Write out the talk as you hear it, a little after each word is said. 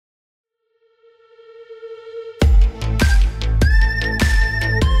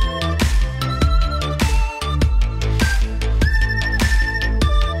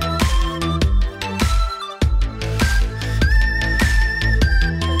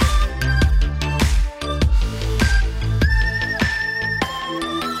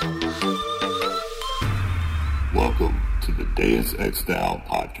X DAO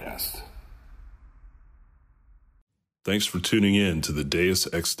podcast. Thanks for tuning in to the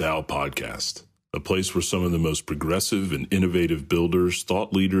Deus X DAO podcast, a place where some of the most progressive and innovative builders,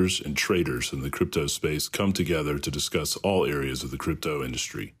 thought leaders, and traders in the crypto space come together to discuss all areas of the crypto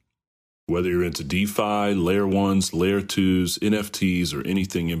industry. Whether you're into DeFi, Layer 1s, Layer 2s, NFTs, or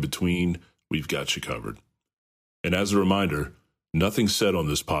anything in between, we've got you covered. And as a reminder, nothing said on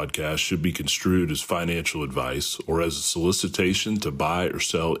this podcast should be construed as financial advice or as a solicitation to buy or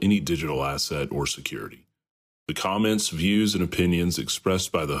sell any digital asset or security. The comments, views, and opinions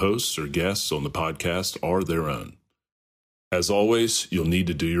expressed by the hosts or guests on the podcast are their own. As always, you'll need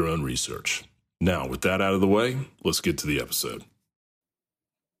to do your own research. Now, with that out of the way, let's get to the episode.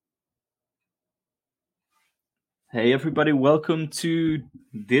 Hey everybody, welcome to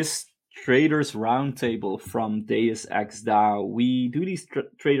this Traders Roundtable from Deus X DAO. We do these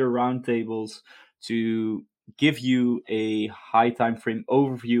Trader Roundtables to give you a high time frame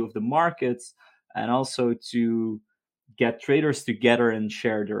overview of the markets and also to get traders together and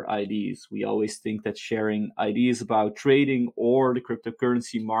share their ideas. We always think that sharing ideas about trading or the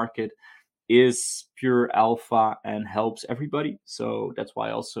cryptocurrency market is pure alpha and helps everybody. So that's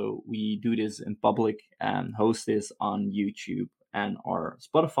why also we do this in public and host this on YouTube and our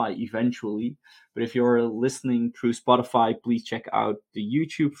Spotify eventually. But if you're listening through Spotify, please check out the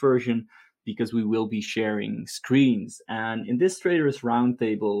YouTube version because we will be sharing screens. And in this Traders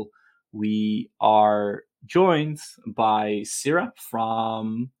Roundtable, we are joined by Sira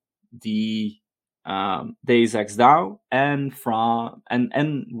from the Deus X DAO and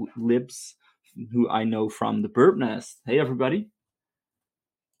Libs, who I know from the Bird Nest. Hey everybody.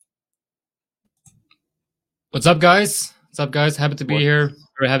 What's up, guys? Happy to be here.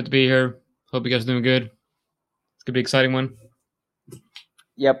 Very happy to be here. Hope you guys are doing good. It's gonna be an exciting one.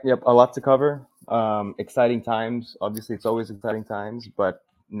 Yep. A lot to cover. Exciting times. Obviously, it's always exciting times, but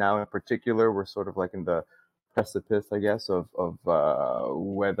now in particular, we're sort of like in the precipice, I guess, of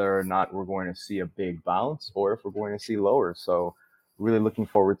whether or not we're going to see a big bounce or if we're going to see lower. So really looking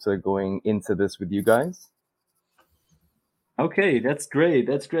forward to going into this with you guys. Okay, that's great.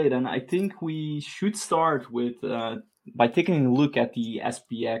 And I think we should start with by taking a look at the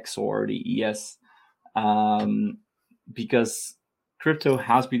SPX or the ES, because crypto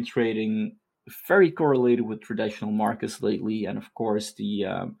has been trading very correlated with traditional markets lately, and of course the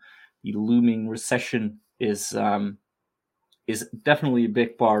looming recession is definitely a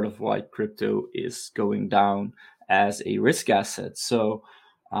big part of why crypto is going down as a risk asset. So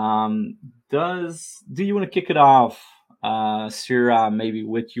do you want to kick it off, Sira, maybe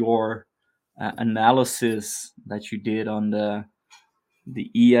with your analysis that you did on the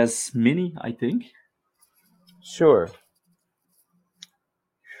ES Mini, I think? Sure.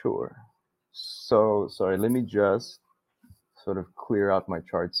 So, sorry, let me just sort of clear out my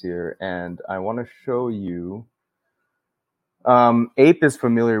charts here, and I want to show you. Ape is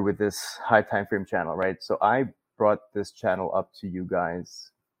familiar with this high time frame channel, right? So I brought this channel up to you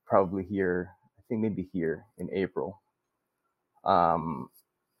guys probably here, I think maybe here in April.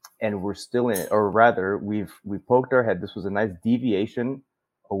 And we're still in it, or rather, we poked our head. This was a nice deviation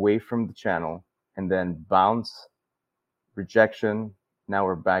away from the channel, and then bounce, rejection. Now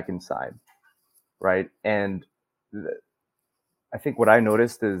we're back inside, right? And I think what I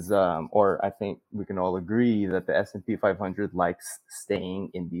noticed is, or I think we can all agree that the S&P 500 likes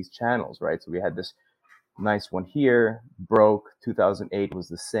staying in these channels, right? So we had this nice one here, broke. 2008 was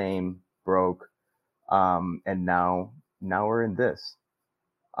the same, broke, and now we're in this.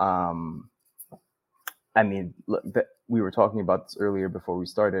 I mean, look, we were talking about this earlier before we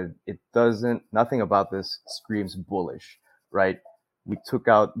started. Nothing about this screams bullish, right? We took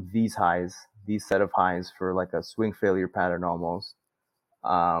out these set of highs for like a swing failure pattern almost.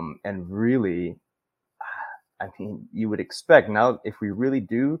 And really, I mean, you would expect now, if we really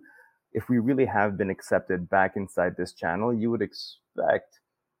have been accepted back inside this channel, you would expect,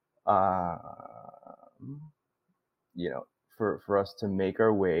 for us to make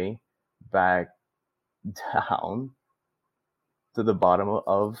our way back down to the bottom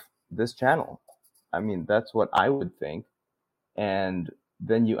of this channel. I mean, that's what I would think. And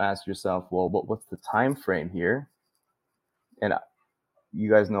then you ask yourself, well, what's the time frame here? And you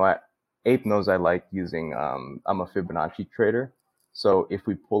guys know, Ape knows I like using, I'm a Fibonacci trader. So if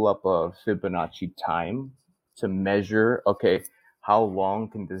we pull up a Fibonacci time to measure, okay, how long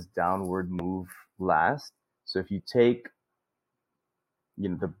can this downward move last? So if you take,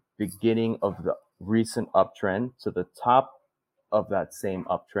 the beginning of the recent uptrend to the top of that same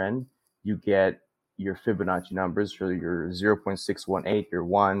uptrend, you get your Fibonacci numbers for your 0.618, your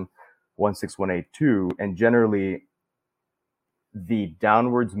 1, 16182, and generally the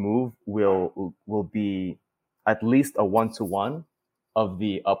downwards move will be at least a 1-to-1 of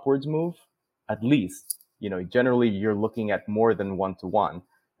the upwards move, at least. Generally you're looking at more than 1-to-1,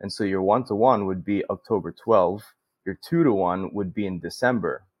 and so your 1-to-1 would be October 12th. Your 2-to-1 would be in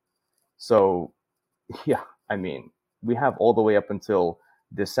December. So yeah, I mean, we have all the way up until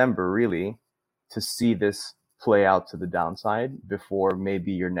December really to see this play out to the downside before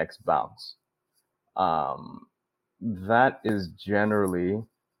maybe your next bounce. That is generally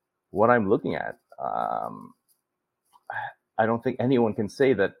what I'm looking at. I don't think anyone can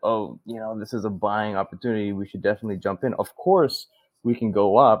say that, oh, this is a buying opportunity, we should definitely jump in. Of course, we can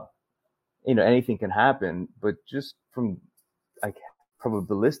go up, anything can happen, but just from like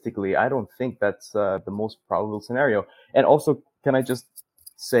probabilistically, I don't think that's the most probable scenario. And also, can I just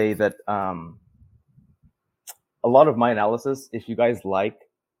say that a lot of my analysis, if you guys like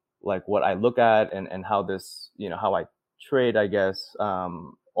what I look at and how this, how I trade, I guess,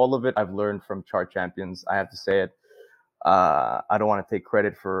 all of it I've learned from Chart Champions. I have to say it. I don't want to take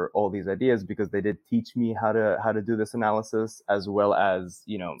credit for all these ideas because they did teach me how to do this analysis, as well as,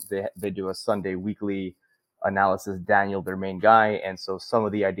 they do a Sunday weekly analysis, Daniel, their main guy. And so some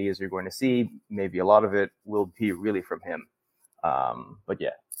of the ideas you're going to see, maybe a lot of it will be really from him. But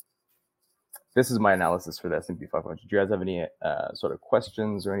yeah, this is my analysis for the S&P 500. Do you guys have any sort of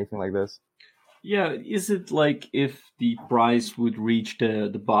questions or anything like this? Yeah, is it like if the price would reach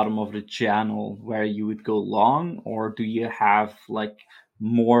the bottom of the channel where you would go long, or do you have like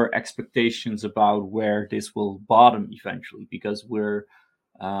more expectations about where this will bottom eventually? Because we're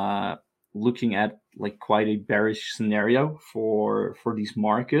looking at like quite a bearish scenario for these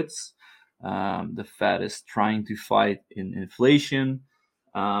markets. The Fed is trying to fight in inflation.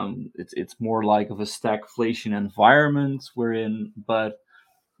 It's more like of a stagflation environment we're in, but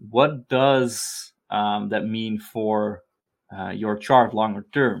what does that mean for your chart longer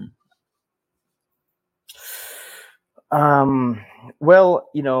term? Well,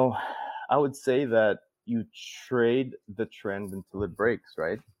 I would say that you trade the trend until it breaks,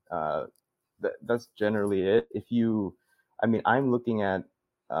 right? That's generally it. I'm looking at,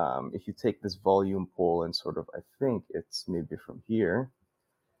 if you take this volume poll and sort of, I think it's maybe from here.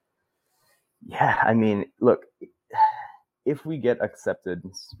 Yeah, I mean, look, if we get accepted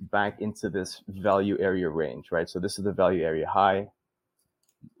back into this value area range, right? So this is the value area high,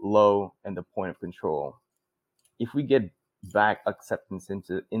 low, and the point of control. If we get back acceptance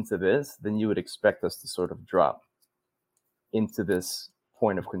into this, then you would expect us to sort of drop into this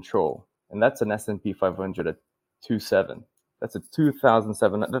point of control. And that's an S&P 500 at 2.7. That's a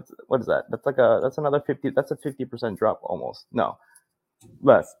 2007. What is that? That's another 50. That's a 50% drop almost. No,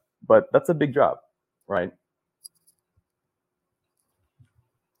 less, but that's a big drop, right?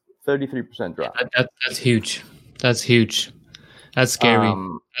 33% drop. That's huge. That's huge. That's scary.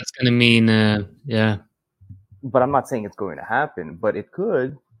 That's going to mean, yeah. But I'm not saying it's going to happen, but it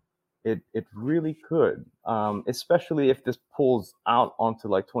could. It really could, especially if this pulls out onto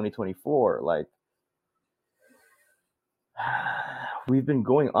like 2024. Like, we've been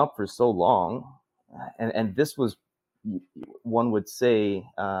going up for so long, and this was, one would say,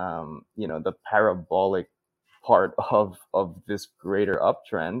 the parabolic part of this greater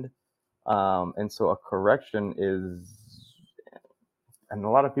uptrend, and so a correction is, and a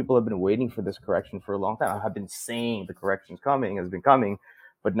lot of people have been waiting for this correction for a long time. I have been saying the correction's coming, has been coming,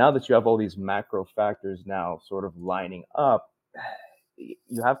 but now that you have all these macro factors now sort of lining up,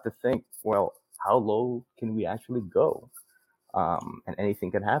 you have to think, well, how low can we actually go? And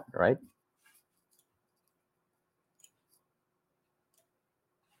anything can happen, right?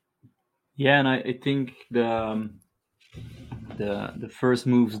 Yeah, and I think the first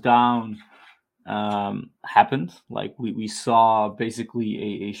moves down happened. Like we saw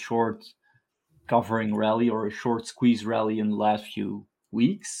basically a short covering rally or a short squeeze rally in the last few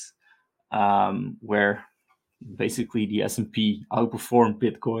weeks, where basically the S&P outperformed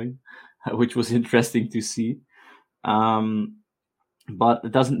Bitcoin, which was interesting to see. But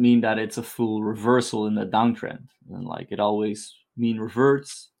it doesn't mean that it's a full reversal in the downtrend. And like it always mean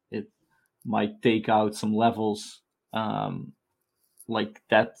reverts. It might take out some levels like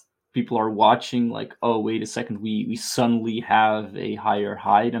that people are watching, like, oh, wait a second, we suddenly have a higher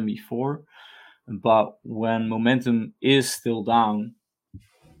high than before. But when momentum is still down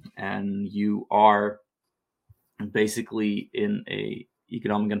and you are basically in a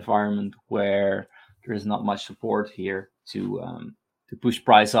economic environment where there is not much support here to push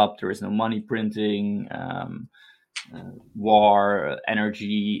price up, there is no money printing, war,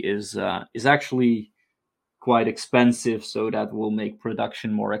 energy is actually quite expensive, so that will make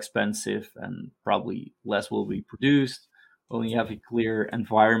production more expensive and probably less will be produced. when you have a clear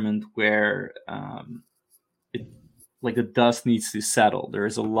environment where it, like the dust needs to settle. There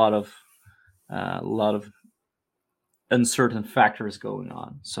is a lot of uncertain factors going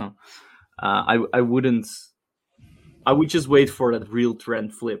on. So I wouldn't. I would just wait for that real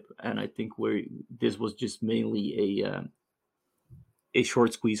trend flip, and I think this was just mainly a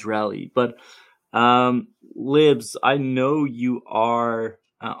short squeeze rally. But Libs, I know you are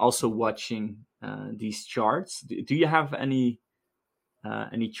also watching these charts. Do you have any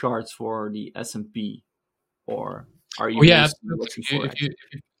charts for the S&P, or are you yeah, mostly absolutely. watching Forex?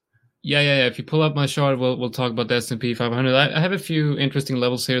 Yeah. If you pull up my chart, we'll talk about the S&P 500. I have a few interesting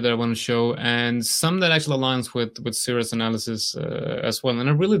levels here that I want to show, and some that actually aligns with Cirrus analysis as well. And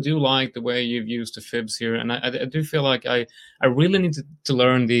I really do like the way you've used the fibs here, and I do feel like I really need to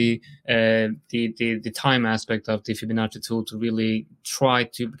learn the time aspect of the Fibonacci tool to really try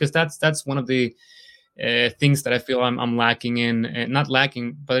to, because that's one of the things that I feel I'm lacking in, not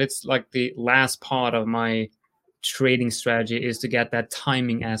lacking, but it's like the last part of my trading strategy is to get that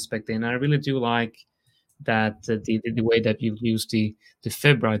timing aspect in. I really do like that the way that you use the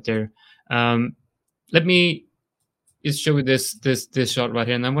fib right there. Let me just show you this shot right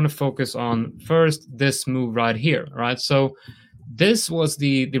here, and I want to focus on first this move right here. Right, so this was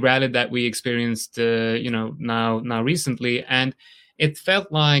the rally that we experienced, now recently, and it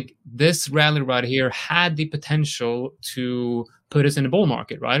felt like this rally right here had the potential to put us in a bull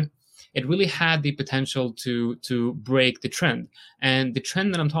market, right? It really had the potential to break the trend. And the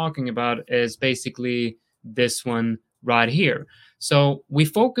trend that I'm talking about is basically this one right here. So we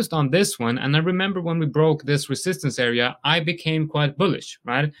focused on this one, and I remember when we broke this resistance area, I became quite bullish,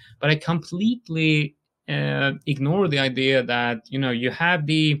 right? But I completely ignore the idea that you have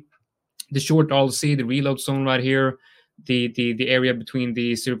the short RLC, the reload zone right here, the area between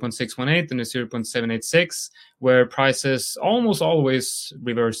the 0.618 and the 0.786, where prices almost always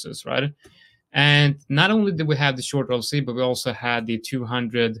reverses, right? And not only did we have the short RLC, but we also had the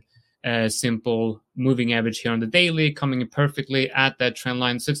 200 simple moving average here on the daily coming in perfectly at that trend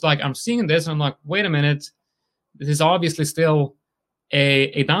line. So it's like I'm seeing this and I'm like, wait a minute, this is obviously still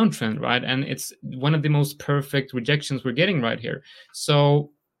a downtrend, right? And it's one of the most perfect rejections we're getting right here.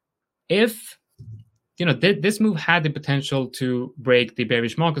 So if this move had the potential to break the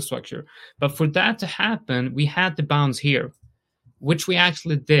bearish market structure, but for that to happen, we had to bounce here, which we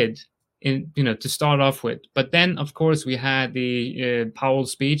actually did to start off with. But then, of course, we had the Powell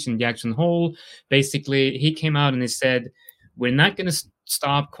speech in Jackson Hole. Basically, he came out and he said, we're not going to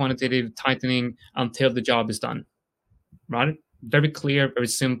stop quantitative tightening until the job is done, right? Very clear, very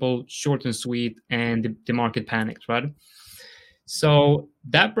simple, short and sweet, and the market panicked, right? So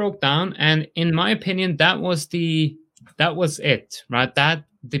that broke down, and in my opinion, that was it, right? That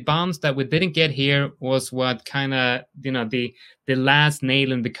the bounce that we didn't get here was what kind of the last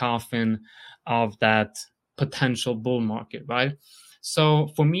nail in the coffin of that potential bull market, right? So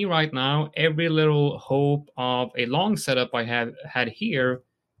for me right now, every little hope of a long setup I had here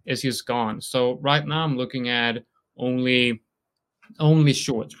is just gone. So right now I'm looking at only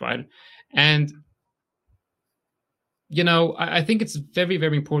shorts, right? And I think it's very,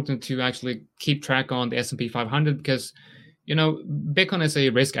 very important to actually keep track on the S&P 500 because, Bitcoin is a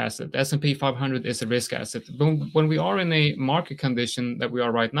risk asset. The S&P 500 is a risk asset. But when we are in a market condition that we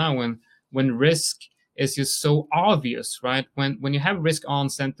are right now, when risk is just so obvious, right? When you have risk on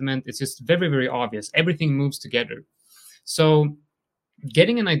sentiment, it's just very, very obvious. Everything moves together. So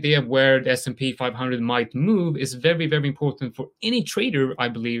getting an idea of where the S&P 500 might move is very, very important for any trader, I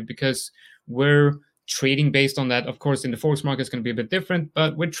believe, because we're trading based on that. Of course, in the Forex market, it's going to be a bit different,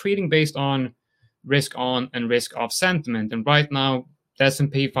 but we're trading based on risk on and risk off sentiment. And right now, the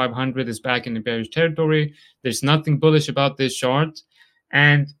S&P 500 is back in the bearish territory. There's nothing bullish about this chart.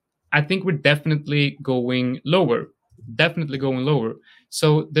 And I think we're definitely going lower.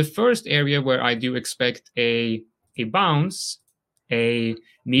 So the first area where I do expect a bounce, a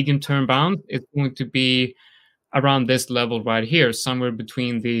medium-term bounce, is going to be around this level right here, somewhere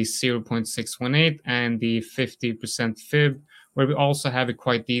between the 0.618 and the 50% fib, where we also have a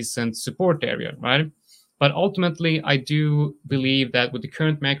quite decent support area, right? But ultimately, I do believe that with the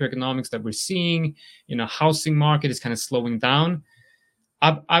current macroeconomics that we're seeing, housing market is kind of slowing down.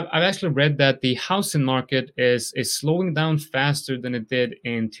 I've actually read that the housing market is slowing down faster than it did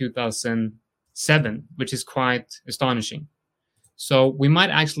in 2007, which is quite astonishing. So we might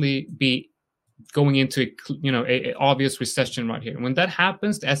actually be going into a obvious recession right here. When that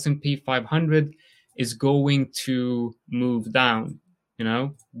happens, the S&P 500 is going to move down,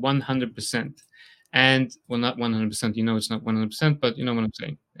 100%. And well, not 100%, it's not 100%, but you know what I'm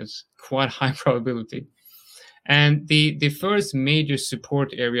saying. It's quite high probability. And the first major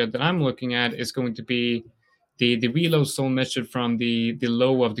support area that I'm looking at is going to be the reload zone measured from the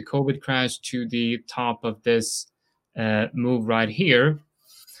low of the COVID crash to the top of this move right here.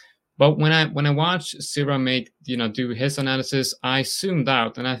 But when I watched Sira make, do his analysis, I zoomed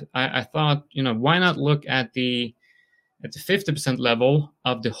out and I thought, why not look at the 50% level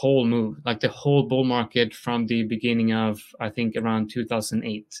of the whole move, like the whole bull market from the beginning of, I think, around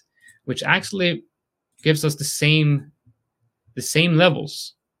 2008, which actually gives us the same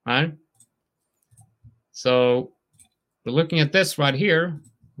levels, right? So we're looking at this right here.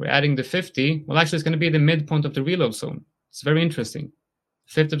 We're adding the 50. Well, actually, it's going to be the midpoint of the reload zone. It's very interesting.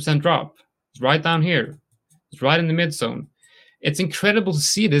 50% drop. It's right down here. It's right in the mid zone. It's incredible to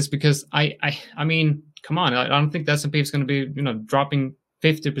see this because I mean, come on, I don't think the S&P is going to be, dropping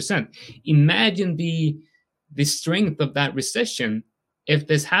 50%. Imagine the strength of that recession if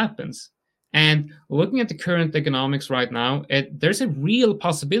this happens. And looking at the current economics right now, there's a real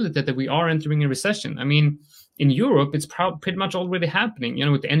possibility that we are entering a recession. I mean, in Europe, it's pretty much already happening.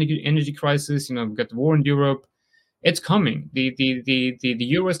 With the energy crisis, we've got the war in Europe. It's coming. The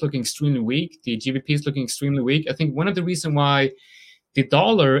euro is looking extremely weak. The GBP is looking extremely weak. I think one of the reasons why the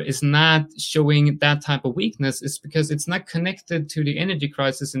dollar is not showing that type of weakness is because it's not connected to the energy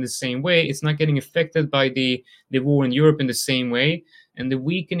crisis in the same way. It's not getting affected by the war in Europe in the same way. And the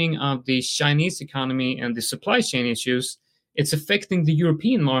weakening of the Chinese economy and the supply chain issues, it's affecting the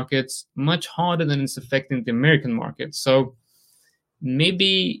European markets much harder than it's affecting the American markets. So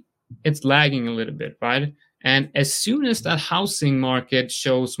maybe it's lagging a little bit, right? And as soon as that housing market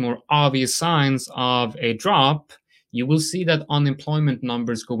shows more obvious signs of a drop, you will see that unemployment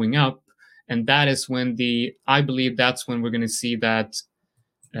numbers going up. And that is when I believe that's when we're going to see that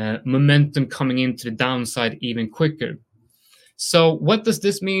momentum coming into the downside even quicker. So what does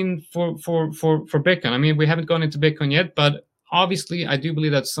this mean for Bitcoin? I mean, we haven't gone into Bitcoin yet, but obviously I do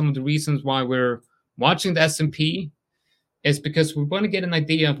believe that some of the reasons why we're watching the S&P is because we want to get an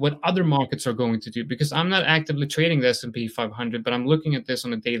idea of what other markets are going to do. Because I'm not actively trading the S&P 500, but I'm looking at this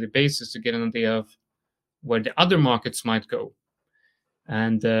on a daily basis to get an idea of where the other markets might go.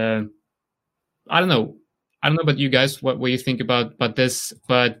 And I don't know about you guys, what you think about this,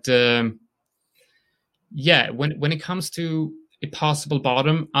 but yeah, when it comes to a possible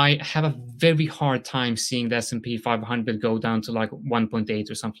bottom, I have a very hard time seeing the S&P 500 go down to like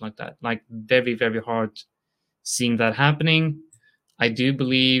 1.8 or something like that. Like very, very hard seeing that happening. I do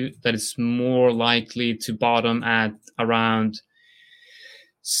believe that it's more likely to bottom at around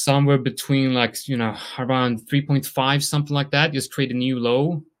somewhere between around 3.5, something like that, just create a new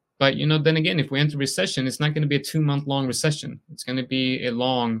low. But, then again, if we enter recession, it's not going to be a 2-month long recession. It's going to be a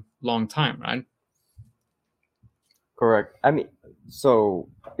long, long time, right? Correct. I mean, so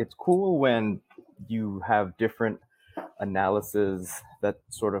it's cool when you have different analyses that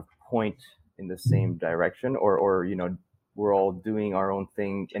sort of point in the same direction, or we're all doing our own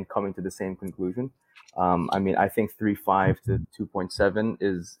thing and coming to the same conclusion. I mean, I think 3.5 to 2.7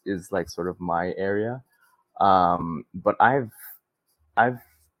 is like sort of my area. But I've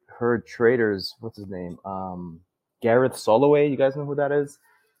heard traders, what's his name? Gareth Soloway, you guys know who that is?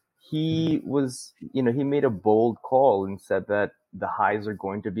 He was, he made a bold call and said that the highs are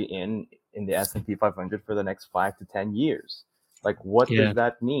going to be in the S&P 500 for the next 5 to 10 years. Like, what does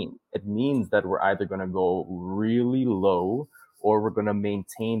that mean? It means that we're either going to go really low or we're going to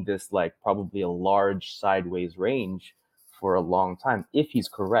maintain this, like, probably a large sideways range for a long time, if he's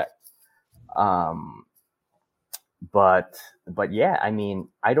correct. But yeah, I mean,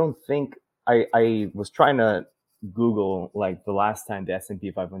 I don't think I was trying to Google like the last time the S&P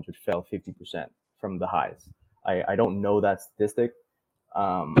 500 fell 50% from the highs. I don't know that statistic.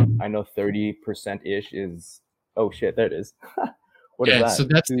 I know 30% ish is, oh shit, there it is. What is that? So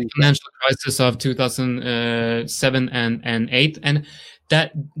that's the financial crisis of 2007 and 8, and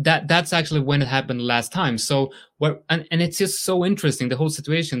that's actually when it happened last time. So and it's just so interesting, the whole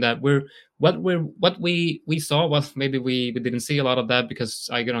situation, that what we saw. Well, maybe we didn't see a lot of that because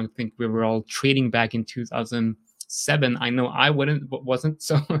I don't think we were all trading back in 2007. I know I wasn't.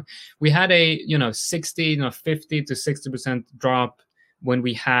 So we had a 50 to 60% drop when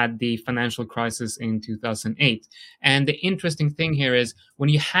we had the financial crisis in 2008. And the interesting thing here is when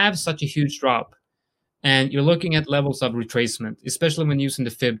you have such a huge drop and you're looking at levels of retracement, especially when using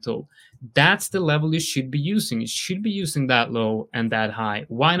the fib tool, that's the level you should be using. You should be using that low and that high.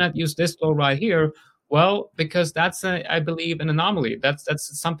 Why not use this low right here? Well, because that's, I believe, an anomaly. That's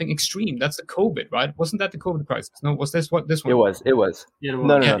something extreme. That's the COVID, right? Wasn't that the COVID crisis? No, was this one? It was. Yeah,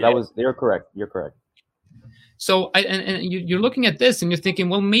 No, that was, you're correct. So you're looking at this and you're thinking,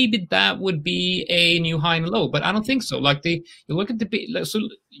 well, maybe that would be a new high and low, but I don't think so. Like you look at so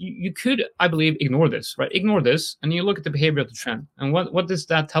you could, I believe, ignore this, right? Ignore this, and you look at the behavior of the trend, and what is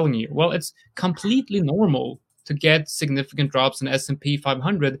that telling you? Well, it's completely normal to get significant drops in S&P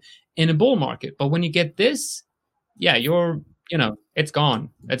 500 in a bull market, but when you get this, yeah, it's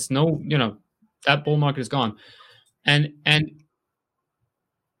gone. It's that bull market is gone, and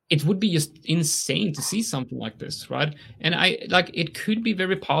it would be just insane to see something like this, right? And it could be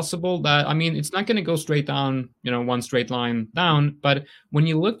very possible that, I mean, it's not going to go straight down, one straight line down, but when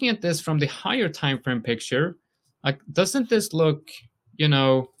you're looking at this from the higher time frame picture, like, doesn't this look,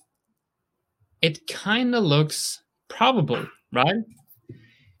 it kind of looks probable, right?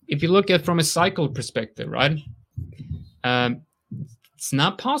 If you look at from a cycle perspective, right? It's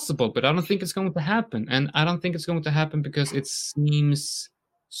not possible, but I don't think it's going to happen. And I don't think it's going to happen because it seems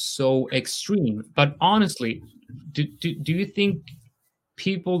so extreme. But honestly, do you think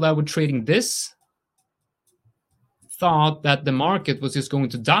people that were trading this thought that the market was just going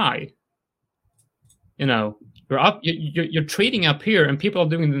to die? You're up, you're trading up here, and people are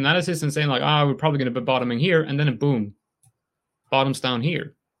doing the analysis and saying like, we're probably going to be bottoming here, and then boom, bottoms down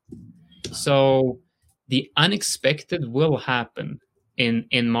here. So the unexpected will happen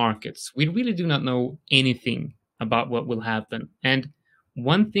in markets. We really do not know anything about what will happen. And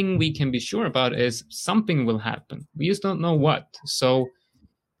one thing we can be sure about is something will happen. We just don't know what. So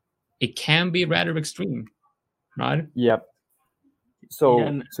it can be rather extreme, right? Yep. So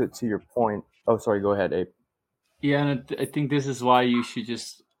to your point, oh, sorry, go ahead, Abe. Yeah, and I think this is why you should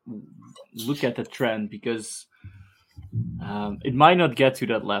just look at the trend, because it might not get to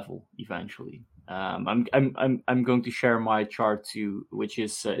that level eventually. I'm going to share my chart too, which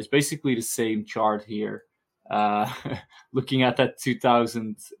is basically the same chart here, looking at that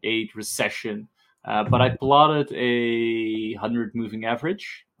 2008 recession. But I plotted a 100 moving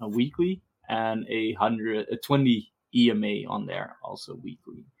average weekly and a 20 EMA on there also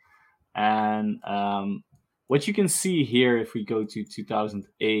weekly. And what you can see here, if we go to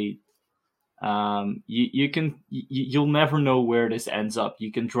 2008, you'll never know where this ends up.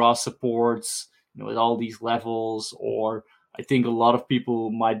 You can draw supports, at all these levels, or I think a lot of people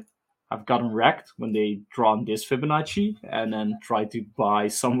might have gotten wrecked when they drawn this Fibonacci and then tried to buy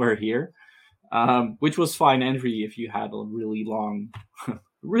somewhere here, which was fine entry if you had a really long,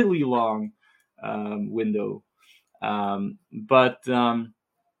 really long window.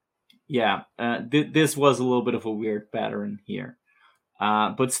 This was a little bit of a weird pattern here.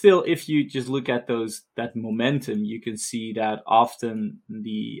 But still, if you just look at that momentum, you can see that often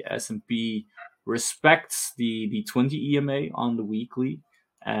the S&P respects the 20 EMA on the weekly,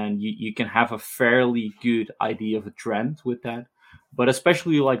 and you can have a fairly good idea of a trend with that. But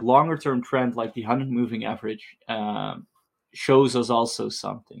especially like longer term trend, like the 100 moving average, shows us also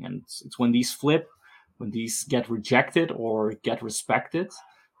something. And it's when these flip, when these get rejected or get respected,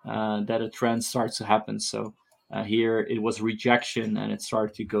 that a trend starts to happen. So here it was rejection and it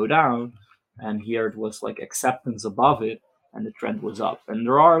started to go down, and here it was like acceptance above it and the trend was up. And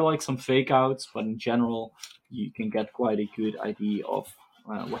there are like some fake outs, but in general you can get quite a good idea of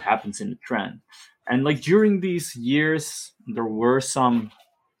what happens in the trend. And like during these years there were some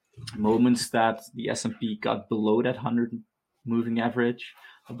moments that the S&P got below that 100 moving average,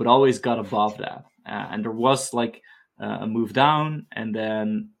 but always got above that, and there was like a move down, and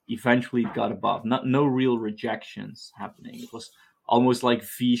then eventually got above. No real rejections happening. It was almost like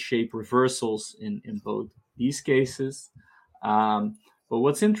V-shaped reversals in both these cases. But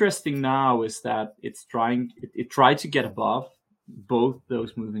what's interesting now is that it tried to get above both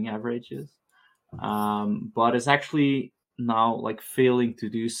those moving averages, but it's actually now like failing to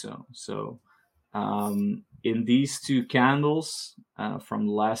do so. So in these two candles from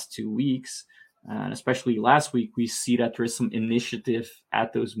the last 2 weeks, and especially last week, we see that there is some initiative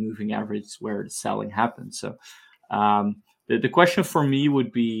at those moving averages where the selling happened. So the question for me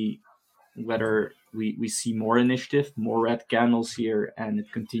would be whether we see more initiative, more red candles here, and it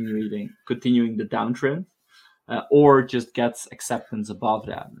continuing the downtrend, or just gets acceptance above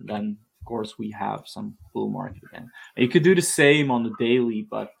that. And then, of course, we have some bull market again. And you could do the same on the daily,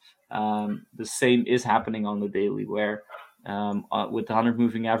 but the same is happening on the daily, where with the 100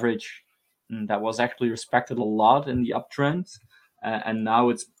 moving average, that was actually respected a lot in the uptrend, and now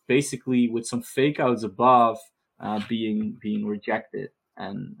it's basically with some fake outs above being rejected,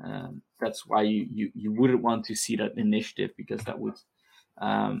 and that's why you wouldn't want to see that initiative, because that would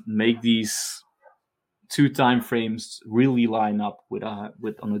make these two time frames really line up with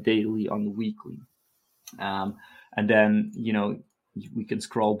on the daily, on the weekly, and then we can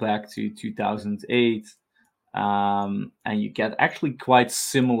scroll back to 2008. and you get actually quite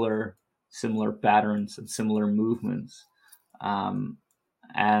similar patterns and similar movements. And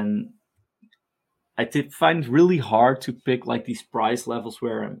I find it really hard to pick like these price levels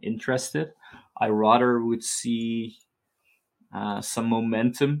where I'm interested. I rather would see some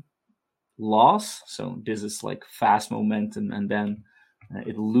momentum loss. So this is like fast momentum, and then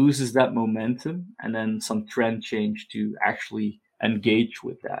it loses that momentum, and then some trend change to actually engage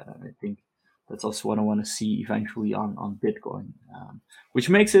with that. And I think that's also what I want to see eventually on Bitcoin, which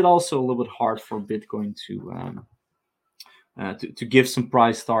makes it also a little bit hard for Bitcoin to give some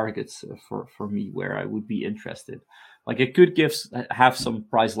price targets for me where I would be interested. Like it could have some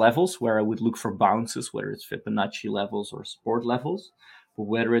price levels where I would look for bounces, whether it's Fibonacci levels or support levels. But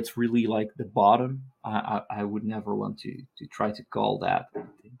whether it's really like the bottom, I would never want to try to call that. I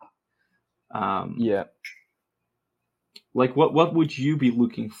think. Yeah. Like what would you be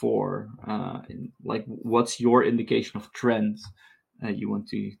looking for? Like what's your indication of trends you want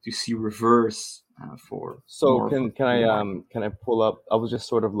to see reverse for? So can I pull up? I was just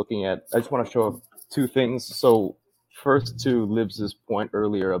sort of looking at. I just want to show two things. So first, to Libs's point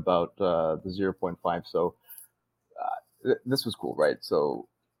earlier about the 0.5. So this was cool, right? So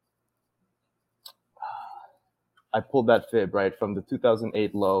I pulled that fib right from the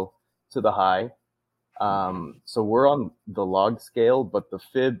 2008 low to the high. So we're on the log scale, but the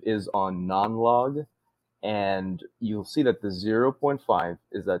fib is on non-log, and you'll see that the 0.5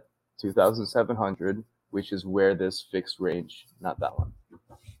 is at 2,700, which is where this fixed range, not that one.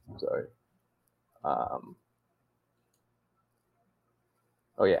 Sorry. Oh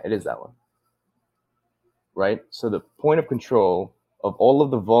yeah, it is that one. Right? So the point of control of all of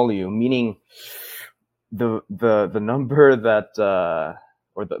the volume, meaning the number that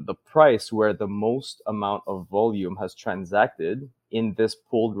or the price where the most amount of volume has transacted in this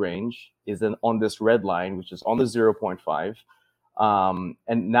pulled range is on this red line, which is on the 0.5.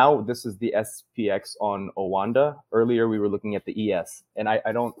 And now this is the SPX on Owanda. Earlier we were looking at the ES, and I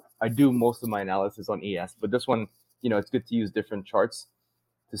do most of my analysis on ES, but this one, it's good to use different charts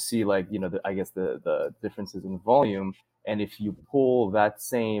to see like, I guess the differences in volume. And if you pull that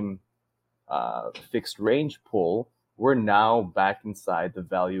same fixed range pull, we're now back inside the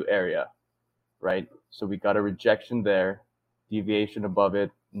value area, right? So we got a rejection there, deviation above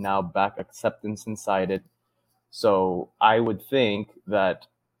it, now back acceptance inside it. So I would think that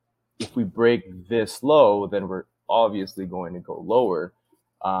if we break this low, then we're obviously going to go lower.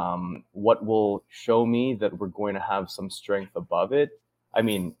 What will show me that we're going to have some strength above it? I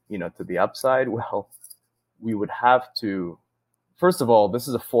mean, to the upside, well, we would have to, first of all, this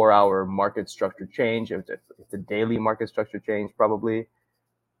is a 4-hour market structure change. It's a daily market structure change, probably.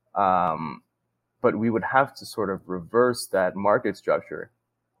 But we would have to sort of reverse that market structure,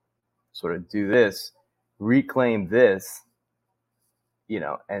 sort of do this, reclaim this,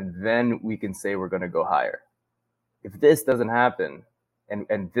 and then we can say we're going to go higher. If this doesn't happen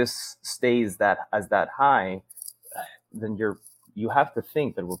and this stays as that high, then you have to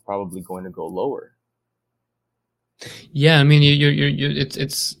think that we're probably going to go lower. Yeah, I mean,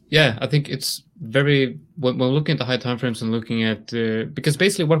 it's I think it's very, when looking at the high time frames and looking at because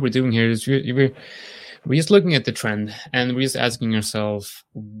basically what we're doing here is we're just looking at the trend, and we're just asking ourselves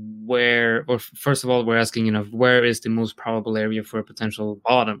first of all, we're asking, where is the most probable area for a potential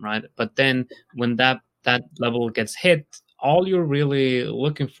bottom, right? But then when that level gets hit, all you're really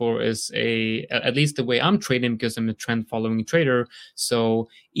looking for is at least the way I'm trading, because I'm a trend following trader. So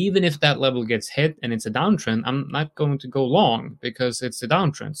even if that level gets hit and it's a downtrend, I'm not going to go long because it's a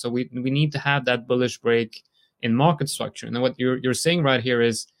downtrend. So we need to have that bullish break in market structure. And what you're saying right here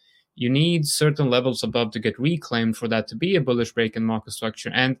is you need certain levels above to get reclaimed for that to be a bullish break in market structure.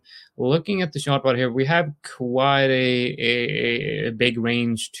 And looking at the chart right here, we have quite a big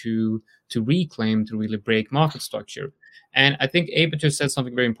range to reclaim to really break market structure. And I think Aperture said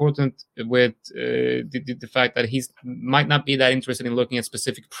something very important with the fact that he might not be that interested in looking at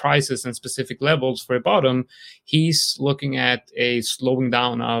specific prices and specific levels for a bottom. He's looking at a slowing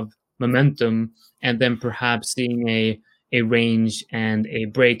down of momentum, and then perhaps seeing a range and a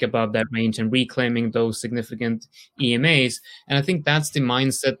break above that range and reclaiming those significant EMAs. And I think that's the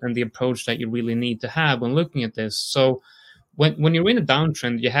mindset and the approach that you really need to have when looking at this. So when you're in a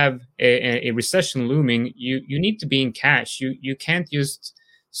downtrend, you have a recession looming, you need to be in cash. You can't just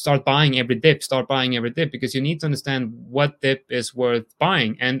start buying every dip, because you need to understand what dip is worth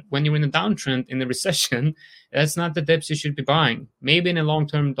buying. And when you're in a downtrend in a recession, that's not the dips you should be buying. Maybe in a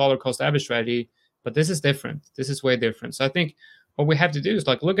long-term dollar cost average strategy, but this is different. This is way different. So I think what we have to do is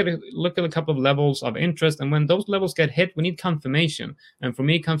look at a couple of levels of interest, and when those levels get hit, we need confirmation. And for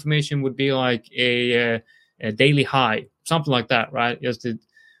me, confirmation would be like a a daily high, something like that, right? Just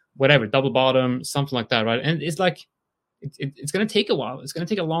whatever, double bottom, something like that, right? And it's like it's going to take a while. It's going to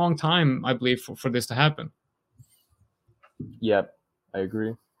take a long time, I believe, for this to happen. Yep, I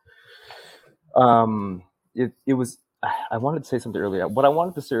agree. It was. I wanted to say something earlier. What I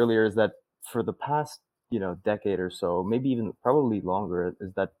wanted to say earlier is that for the past, decade or so, maybe even probably longer,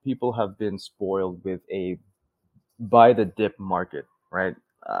 is that people have been spoiled with a buy the dip market, right?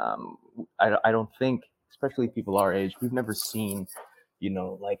 I don't think, especially people our age, we've never seen,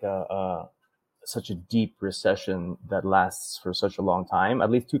 like a such a deep recession that lasts for such a long time. At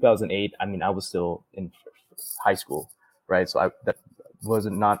least 2008. I mean, I was still in high school, right? So that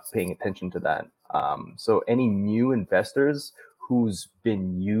wasn't not paying attention to that. So any new investors who's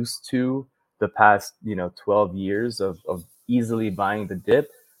been used to the past, 12 years of easily buying the dip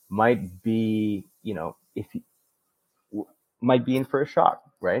might be, if might be in for a shock,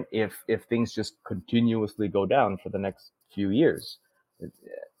 right? If things just continuously go down for the next few years.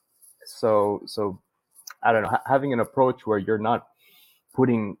 So I don't know, having an approach where you're not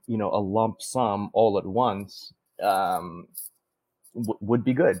putting, a lump sum all at once, would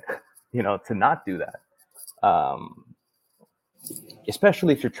be good, to not do that.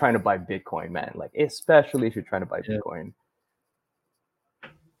 Especially if you're trying to buy Bitcoin, man. Like, especially if you're trying to buy Bitcoin.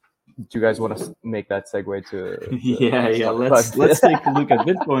 Do you guys want to make that segue to yeah? Let's take a look at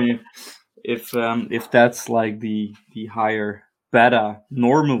Bitcoin. If that's like the higher beta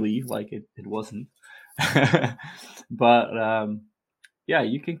normally, like it wasn't. But yeah,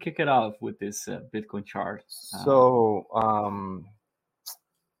 you can kick it off with this Bitcoin chart. So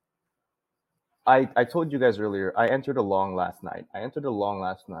I told you guys earlier, I entered a long last night.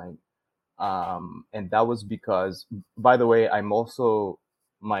 And that was because, by the way,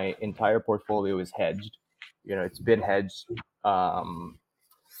 my entire portfolio is hedged. It's been hedged. And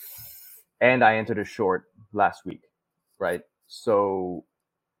I entered a short last week, right? So,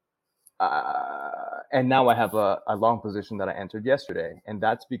 and now I have a long position that I entered yesterday. And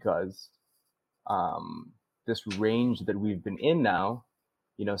that's because this range that we've been in now,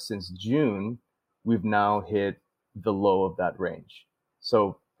 since June, we've now hit the low of that range.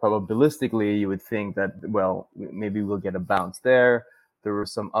 So probabilistically, you would think that, well, maybe we'll get a bounce there. There were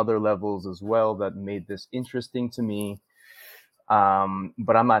some other levels as well that made this interesting to me.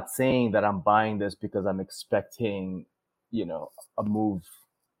 But I'm not saying that I'm buying this because I'm expecting, a move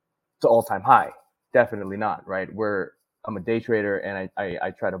to all-time high. Definitely not, right? I'm a day trader and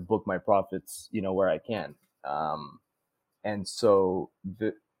I try to book my profits, where I can. And so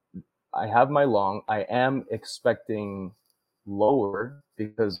I have my long. I am expecting lower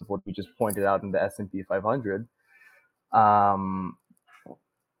because of what we just pointed out in the S&P 500. And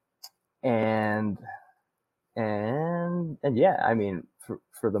yeah, I mean,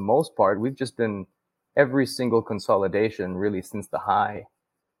 for the most part, we've just been every single consolidation really since the high.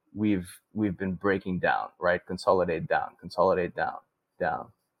 We've been breaking down, right? Consolidate down.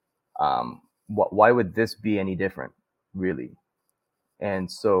 Why would this be any different, really?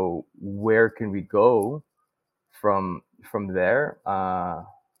 And so where can we go from there? I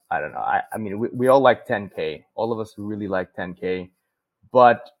don't know. I mean, we all like 10K. All of us really like 10K.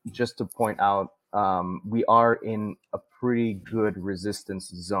 But just to point out, we are in a pretty good resistance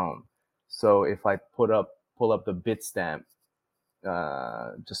zone. So if I pull up the Bitstamp,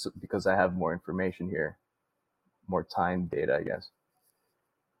 just because I have more information here, more time data, I guess.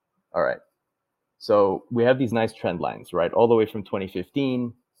 All right. So we have these nice trend lines, right? All the way from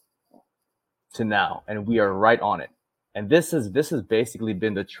 2015 to now, and we are right on it. And this has basically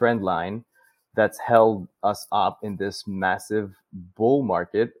been the trend line that's held us up in this massive bull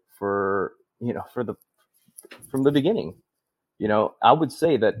market from the beginning. I would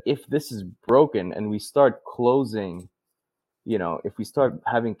say that if this is broken and we start closing, if we start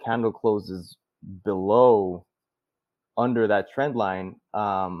having candle closes below, under that trend line,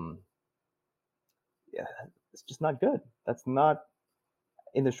 yeah, it's just not good. That's not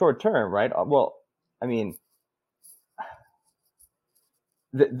in the short term, right? Well, I mean,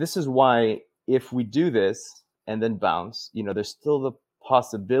 this is why if we do this and then bounce, there's still the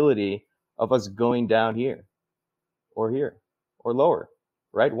possibility of us going down here or lower,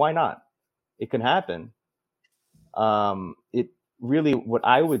 right? Why not? It can happen. It really, what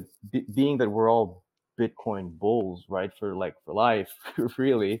I would, being that we're all Bitcoin bulls, right? For life,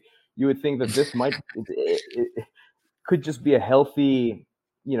 really, you would think that this might, it could just be a healthy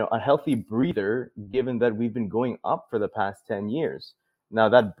breather, given that we've been going up for the past 10 years. Now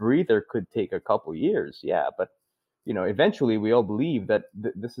that breather could take a couple years, yeah, but eventually we all believe that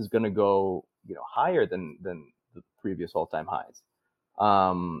this is going to go higher than the previous all-time highs.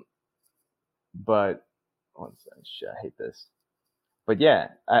 But one second. Shit, I hate this. But yeah,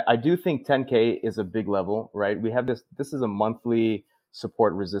 I do think 10K is a big level, right? We have this is a monthly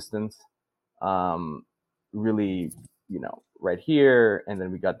support resistance. Really, right here. And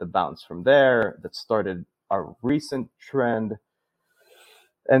then we got the bounce from there that started our recent trend.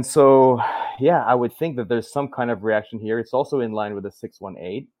 And so, yeah, I would think that there's some kind of reaction here. It's also in line with the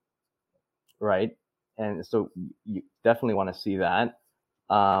 618, right? And so you definitely want to see that.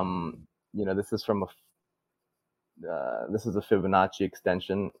 This is from this is a Fibonacci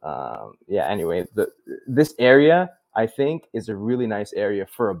extension. Yeah, anyway, this area, I think, is a really nice area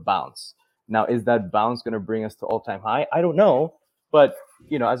for a bounce. Now, is that bounce going to bring us to all-time high? I don't know. But,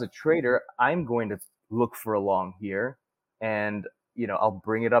 as a trader, I'm going to look for a long here. And, I'll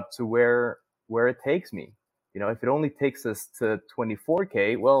bring it up to where it takes me. If it only takes us to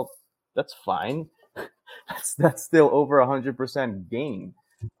 24K, well, that's fine. That's still over 100% gain.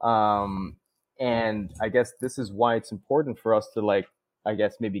 And I guess this is why it's important for us to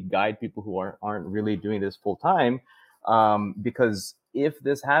maybe guide people who aren't really doing this full time. Because if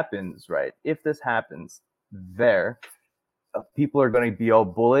this happens, people are going to be all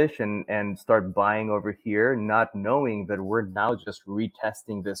bullish and start buying over here, not knowing that we're now just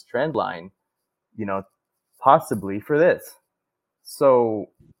retesting this trend line, possibly for this. So,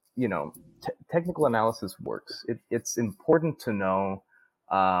 technical analysis works. It's important to know.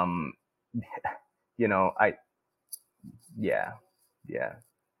 Yeah.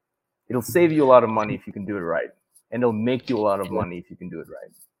 It'll save you a lot of money if you can do it right, and it'll make you a lot of money if you can do it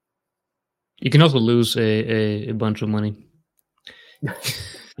right. You can also lose a bunch of money.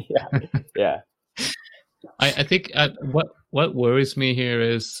 Yeah. I think what worries me here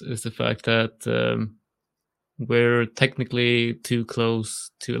is the fact that we're technically too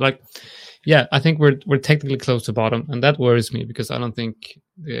close to I think we're technically close to bottom, and that worries me because I don't think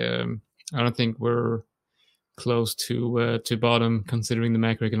we're close to bottom considering the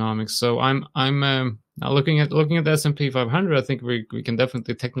macroeconomics. So I'm now looking at the S&P 500. I think we can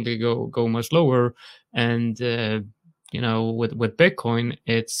definitely technically go much lower, and with Bitcoin,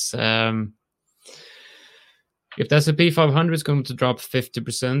 it's if the S&P 500 is going to drop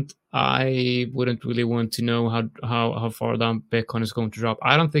 50%, I wouldn't really want to know how far down Bitcoin is going to drop.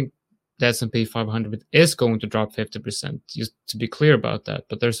 I don't think the S&P 500 is going to drop 50%, just to be clear about that.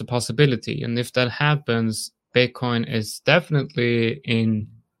 But there's a possibility, and if that happens, Bitcoin is definitely in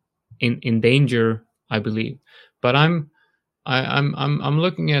danger, I believe. But I'm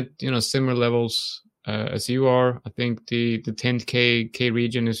looking at similar levels as you are. I think the 10K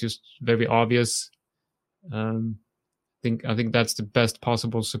region is just very obvious. I think that's the best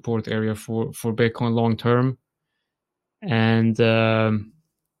possible support area for Bitcoin long term. And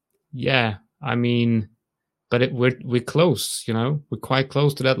but we're close. We're quite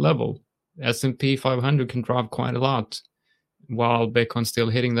close to that level. S&P 500 can drop quite a lot, while Bitcoin's still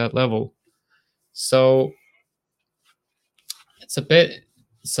hitting that level. So it's a bit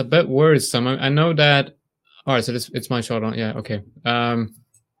worrisome. I know that. All right, so it's my shot on. Yeah, okay.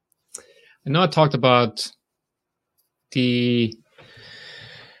 I know I talked about the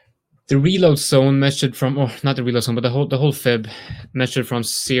reload zone measured from, or not the reload zone, but the whole fib measured from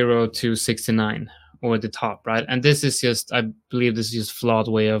 0 to 69, or the top, right? And this is just, I believe this is just flawed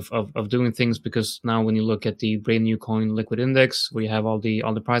way of doing things, because now when you look at the brand new coin liquid index, where you have all the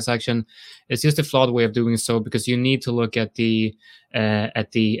price action, it's just a flawed way of doing so, because you need to look at the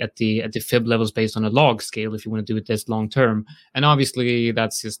fib levels based on a log scale if you want to do it this long term, and obviously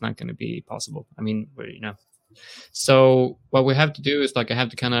that's just not going to be possible. I mean, so what we have to do is I have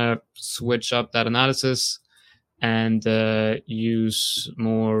to kind of switch up that analysis and use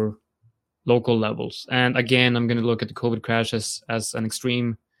more local levels. And again, I'm going to look at the COVID crash as an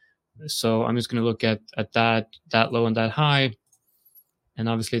extreme. So I'm just going to look at that low and that high. And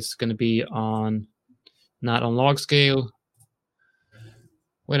obviously it's going to be not on log scale.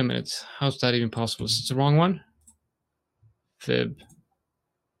 Wait a minute. How's that even possible? Is it the wrong one? Fib.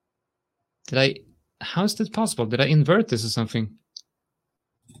 How is this possible? Did I invert this or something?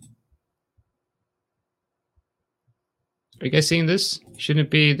 Are you guys seeing this? Shouldn't it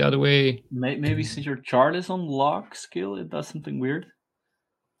be the other way? Maybe since your chart is on log scale, it does something weird.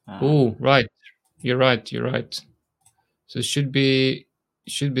 Oh, right. You're right. So it should be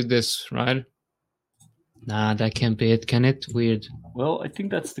this, right? Nah, that can't be it, can it? Weird. Well, I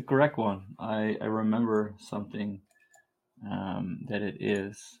think that's the correct one. I remember something that it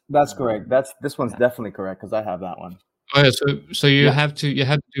is. That's correct. This one's definitely correct, because I have that one. Oh yeah, so you have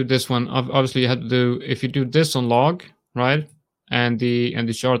to do this one. Obviously, you have to do, if you do this on log, right, and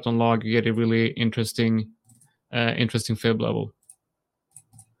the chart on log, you get a really interesting fib level.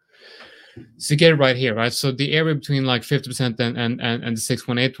 So you get it right here, right? So the area between like 50% and the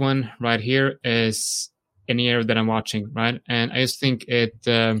 618 right here is any area that I'm watching, right? And I just think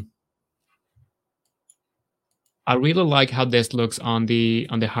I really like how this looks on the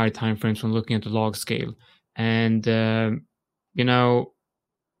higher time frames when looking at the log scale, and you know,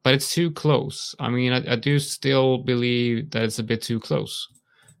 but it's too close. I mean, I do still believe that it's a bit too close,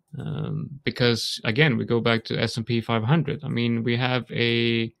 because again, we go back to S&P 500. I mean, we have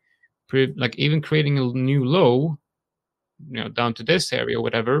like even creating a new low, down to this area or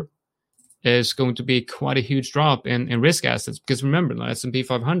whatever, is going to be quite a huge drop in risk assets. Because remember, the S&P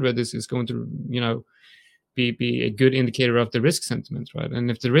 500 is going to, be a good indicator of the risk sentiment, right? And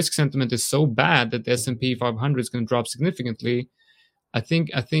if the risk sentiment is so bad that the S&P 500 is going to drop significantly, I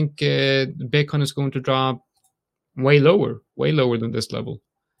think Bitcoin is going to drop way lower than this level.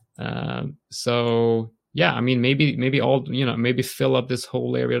 So yeah, I mean, maybe fill up this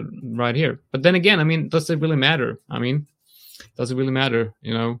whole area right here. But then again, I mean, does it really matter? I mean, does it really matter?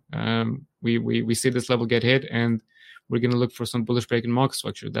 We see this level get hit, and we're going to look for some bullish break in market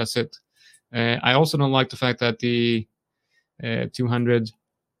structure. That's it. I also don't like the fact that the 200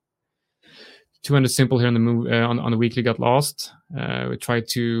 simple here on the move on the weekly got lost. We tried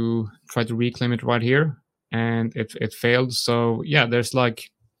to reclaim it right here, and it failed. So yeah, there's like,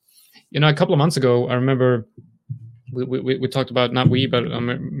 a couple of months ago, I remember we talked about, not we, but I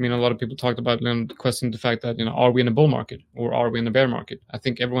mean, a lot of people talked about questioning the fact that, are we in a bull market or are we in a bear market? I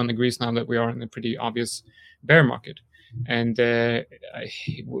think everyone agrees now that we are in a pretty obvious bear market. And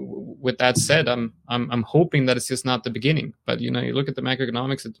with that said, I'm hoping that it's just not the beginning. But you look at the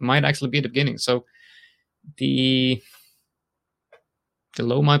macroeconomics, it might actually be the beginning. So the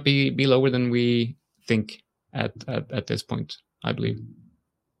low might be lower than we think at this point, I believe.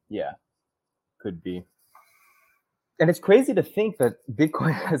 Yeah, could be. And it's crazy to think that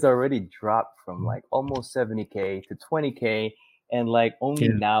Bitcoin has already dropped from like almost 70K to 20K. And like only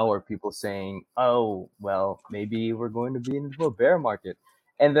now are people saying, oh, well, maybe we're going to be into a bear market.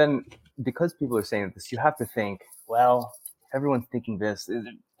 And then because people are saying this, you have to think, well, everyone's thinking this.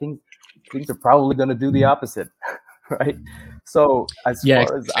 Things are probably going to do the opposite, right? So as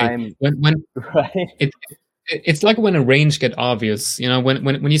far as I'm... right? It's like when a range get obvious,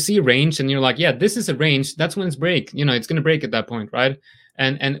 when you see a range and you're like, yeah, this is a range, that's when it's break, it's going to break at that point, right?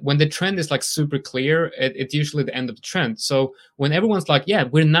 And when the trend is like super clear, it's usually the end of the trend. So when everyone's like, yeah,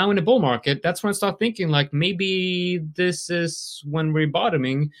 we're now in a bull market, that's when I start thinking like, maybe this is when we're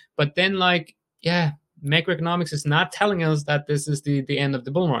bottoming. But then like, yeah, macroeconomics is not telling us that this is the end of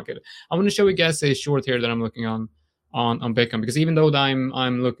the bull market. I want to show you guys a short here that I'm looking on Bitcoin, because even though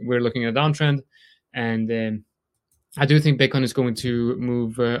we're looking at a downtrend, and I do think Bitcoin is going to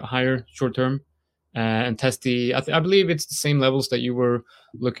move higher short term. And test I believe it's the same levels that you were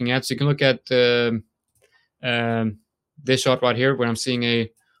looking at. So you can look at this shot right here, where I'm seeing a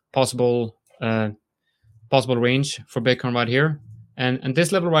possible range for Bitcoin right here, and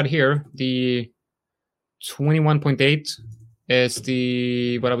this level right here, the 21.8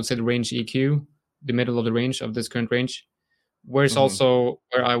 is what I would say the range EQ, the middle of the range of this current range, where it's also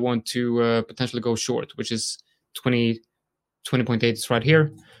where I want to potentially go short, which is 20.8 is right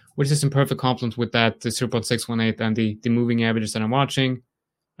here, which is in perfect complement with that the 0.618 and the moving averages that I'm watching.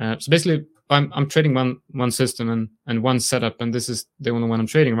 So basically, I'm trading one system and one setup, and this is the only one I'm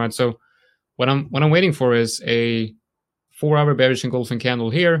trading, right? So what I'm waiting for is a 4-hour bearish engulfing candle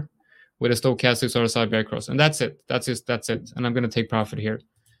here with a stochastic RSI bear cross, and that's it. That's it. And I'm going to take profit here.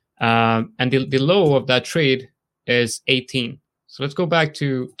 And the low of that trade is 18. So let's go back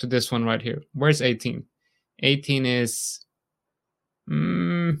to this one right here. Where's 18? 18 is...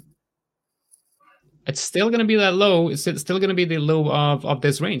 it's still going to be that low. It's still going to be the low of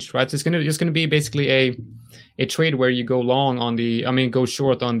this range, right? So it's going to be basically a trade where you go go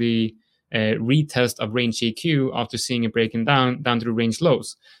short on the retest of range EQ after seeing it breaking down to the range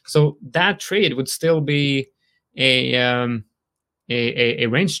lows. So that trade would still be a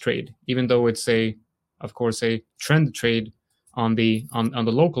range trade, even though it's of course a trend trade on the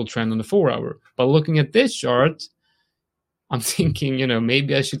local trend on the 4-hour. But looking at this chart, I'm thinking,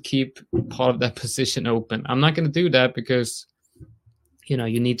 maybe I should keep part of that position open. I'm not going to do that because, you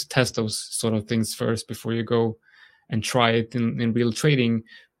need to test those sort of things first before you go and try it in real trading.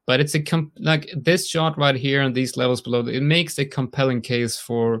 But it's like this chart right here and these levels below, it makes a compelling case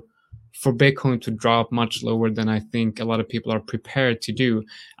for Bitcoin to drop much lower than I think a lot of people are prepared to do.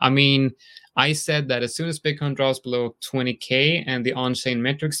 I mean, I said that as soon as Bitcoin drops below 20K and the on-chain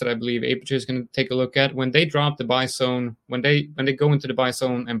metrics that I believe Aperture is going to take a look at, when they drop the buy zone, when they go into the buy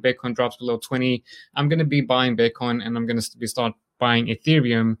zone and Bitcoin drops below 20, I'm going to be buying Bitcoin and I'm going to start buying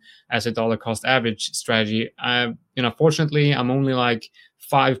Ethereum as a dollar cost average strategy. Fortunately, I'm only like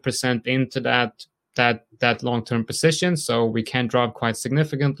 5% into that long-term position, so we can drop quite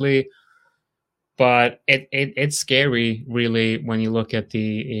significantly. But it's scary, really, when you look at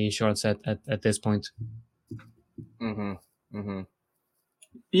the shorts at this point. Mm-hmm. Mm-hmm.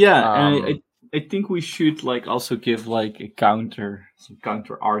 Yeah, and I think we should like also give like some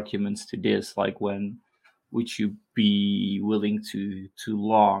counter arguments to this. Like, when would you be willing to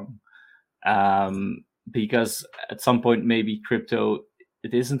long? Because at some point, maybe crypto,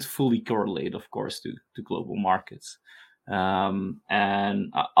 it isn't fully correlated, of course, to global markets.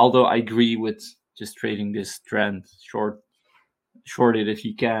 And although I agree with just trading this trend, short it if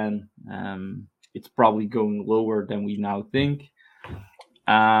you can, it's probably going lower than we now think.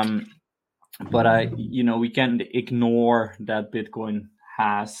 But we can't ignore that Bitcoin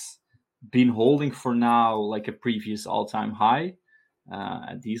has been holding for now like a previous all-time high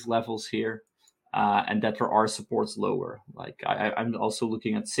at these levels here, and that there are supports lower. Like I'm also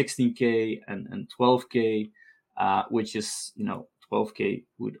looking at 16K and 12K, which is 12K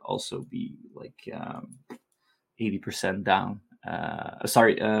would also be like 80% down.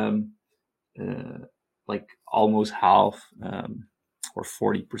 Like almost half, or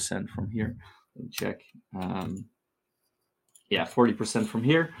 40% from here. Let me check. 40% from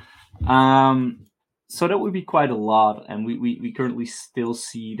here. So that would be quite a lot, and we currently still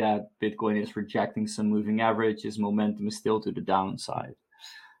see that Bitcoin is rejecting some moving averages. Momentum is still to the downside.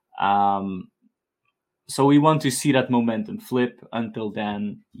 So we want to see that momentum flip. Until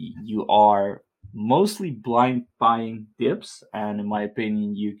then, you are mostly blind buying dips, and in my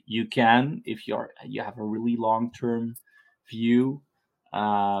opinion, you can, if you have a really long-term view,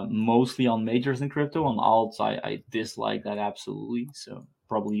 mostly on majors in crypto. On alts, I dislike that absolutely. So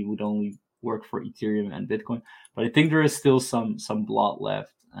probably would only work for Ethereum and Bitcoin. But I think there is still some blood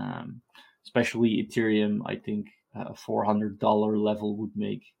left, especially Ethereum. I think a $400 level would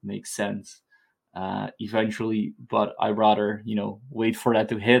make sense eventually, but I rather wait for that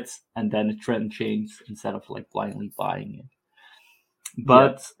to hit and then a trend change instead of like blindly buying it.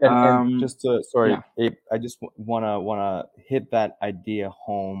 But and just sorry, yeah. Abe, I just wanna hit that idea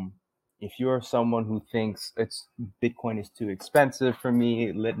home. If you are someone who thinks Bitcoin is too expensive for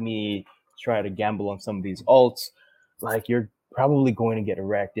me, let me try to gamble on some of these alts, like, you're probably going to get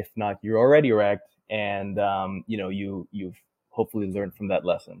wrecked. If not, you're already wrecked, and you've hopefully learned from that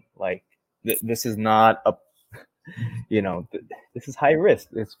lesson. Like, this is not a this is high risk.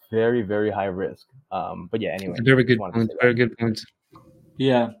 It's very, very high risk. But yeah, anyway, Very good point. Very good point.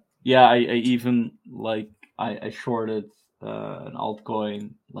 Yeah. I even like I shorted an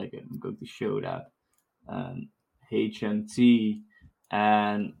altcoin. Like, I'm going to show that HNT,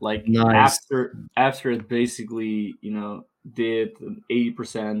 and like Nice. after it basically did an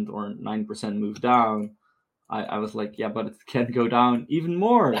 80% or 9% move down, I was like, yeah, but it can go down even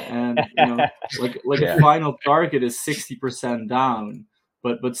more, and like Yeah. a final target is 60% down,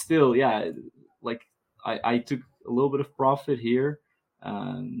 but still, yeah, like I took a little bit of profit here,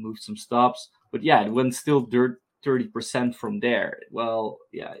 moved some stops, but yeah, it went still 30% from there. Well,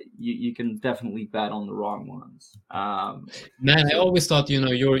 yeah, you can definitely bet on the wrong ones. Man, I always thought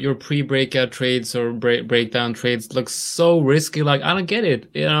your pre-breakout trades or breakdown trades look so risky. Like, I don't get it.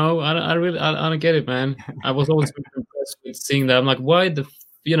 I don't get it, man. I was always super impressed with seeing that. I'm like, why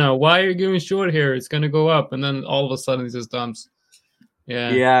why are you going short here? It's gonna go up, and then all of a sudden it just dumps.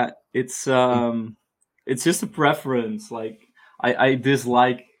 Yeah. It's just a preference. Like, I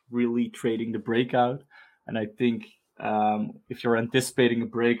dislike really trading the breakout, and I think if you're anticipating a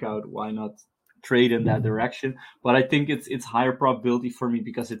breakout, why not trade in that direction? But I think it's higher probability for me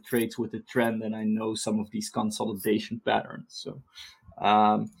because it trades with the trend, and I know some of these consolidation patterns. So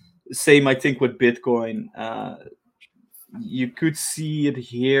same, I think, with Bitcoin. You could see it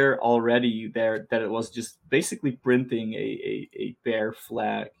here already there, that it was just basically printing a bear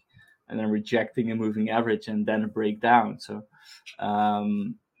flag and then rejecting a moving average and then a breakdown. So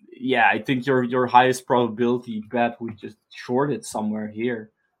I think your highest probability bet would just short it somewhere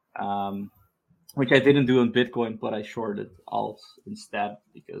here, which I didn't do on Bitcoin, but I shorted alts instead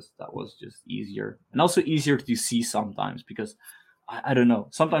because that was just easier, and also easier to see sometimes, because I don't know,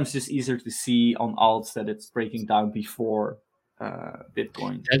 sometimes it's easier to see on alts that it's breaking down before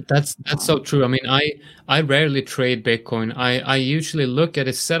Bitcoin. That's so true. I mean, I rarely trade Bitcoin. I usually look at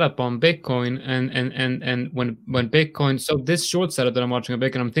a setup on Bitcoin, and when Bitcoin. So this short setup that I'm watching on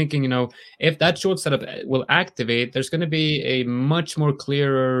Bitcoin, I'm thinking, if that short setup will activate, there's going to be a much more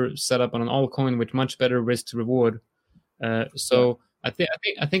clearer setup on an altcoin with much better risk to reward. So I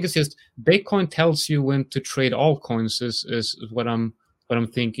think it's just Bitcoin tells you when to trade altcoins is what I'm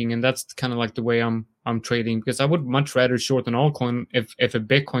thinking, and that's kind of like the way I'm trading, because I would much rather short an altcoin if a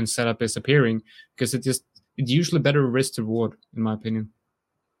Bitcoin setup is appearing, because it's usually better risk to reward, in my opinion.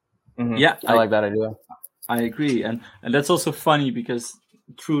 Mhm. Yeah, I like that idea. I agree, and that's also funny because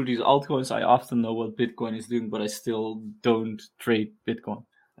through these altcoins, I often know what Bitcoin is doing, but I still don't trade Bitcoin.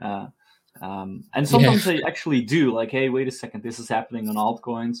 And sometimes I actually do, like, hey, wait a second, this is happening on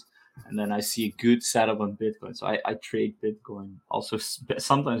altcoins, and then I see a good setup on Bitcoin, so I trade Bitcoin also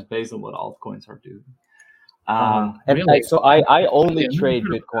sometimes based on what altcoins are doing. And Really? so I only Really? trade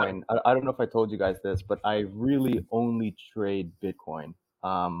Bitcoin. I don't know if I told you guys this, but I really only trade Bitcoin.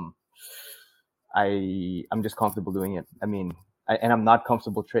 I'm just comfortable doing it. I mean, and I'm not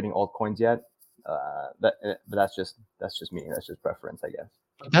comfortable trading altcoins yet. But that's just me. That's just preference, I guess.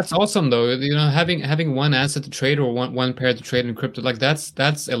 That's awesome, though. You know, having one asset to trade or one pair to trade in crypto, like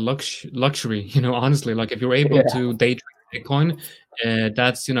that's a luxury. You know, honestly, like if you're able to day trade Bitcoin,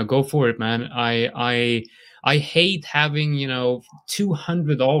 that's, you know, go for it, man. I hate having, you know,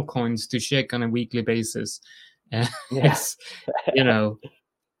 200 altcoins to check on a weekly basis. It's, you know,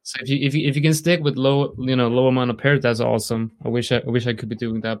 so if you can stick with low amount of pairs, that's awesome. I wish I could be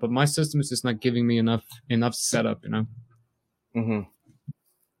doing that, but my system is just not giving me enough setup. You know. Mm-hmm.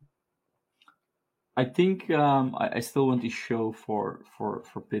 I think I still want to show for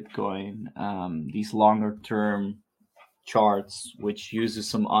Bitcoin these longer term charts, which uses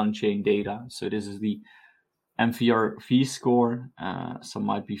some on-chain data. So this is the MVRV score. Some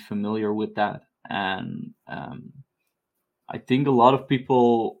might be familiar with that, and I think a lot of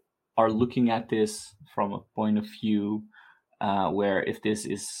people are looking at this from a point of view where if this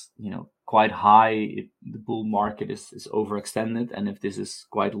is, you know, quite high, the bull market is overextended, and if this is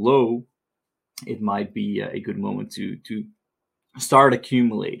quite low, it might be a good moment to start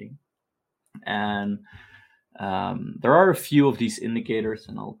accumulating. And there are a few of these indicators,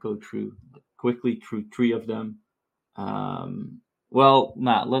 and I'll go quickly through three of them. Well,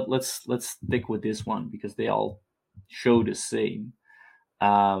 Matt, let's stick with this one because they all show the same.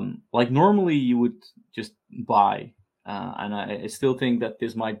 Like normally you would just buy, and I still think that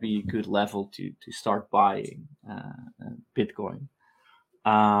this might be a good level to start buying Bitcoin.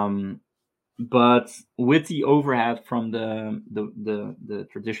 But with the overhead from the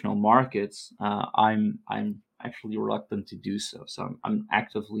traditional markets, I'm actually reluctant to do so. So I'm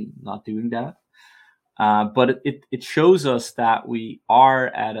actively not doing that. But it shows us that we are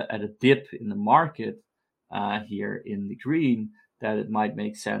at a dip in the market here in the green, that it might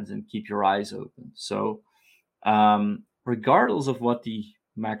make sense and keep your eyes open. So regardless of what the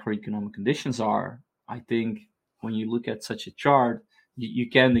macroeconomic conditions are, I think when you look at such a chart, you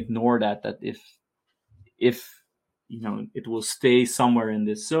can't ignore that if you know it will stay somewhere in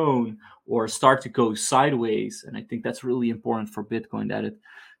this zone or start to go sideways. And I think that's really important for Bitcoin, that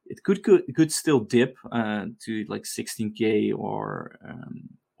it could still dip to like 16K or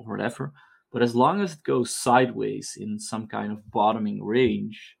whatever, but as long as it goes sideways in some kind of bottoming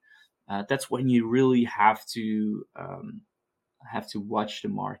range, that's when you really have to watch the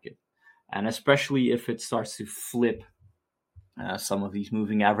market, and especially if it starts to flip some of these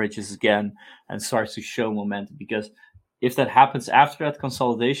moving averages again and starts to show momentum. Because if that happens after that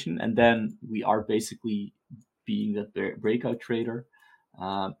consolidation, and then we are basically being that breakout trader,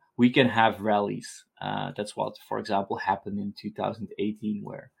 we can have rallies. That's what, for example, happened in 2018,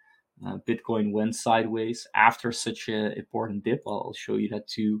 where Bitcoin went sideways after such an important dip. I'll show you that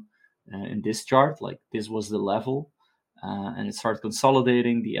too in this chart. Like, this was the level, and it started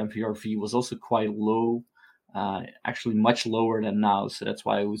consolidating. The MVRV was also quite low, actually much lower than now. So that's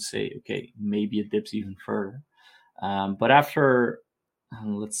why I would say, okay, maybe it dips even further. But after,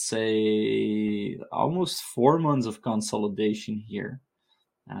 let's say, almost 4 months of consolidation here,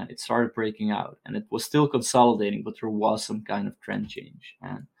 it started breaking out, and it was still consolidating, but there was some kind of trend change,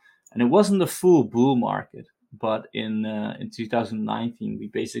 and it wasn't a full bull market. But in 2019, we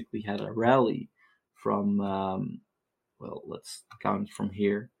basically had a rally from well, let's count from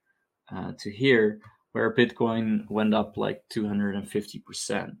here to here, where Bitcoin went up like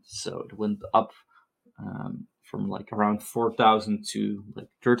 250%. So it went up from like around 4,000 to like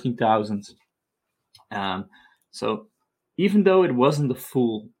 13,000. So even though it wasn't a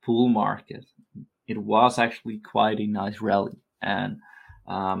full bull market, it was actually quite a nice rally. And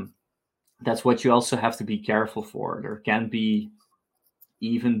that's what you also have to be careful for. There can be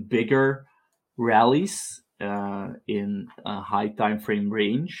even bigger rallies in a high time frame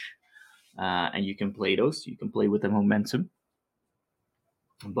range. And you can play those. You can play with the momentum.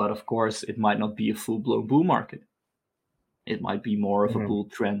 But of course, it might not be a full-blown bull market. it might be more of a Mhm. bull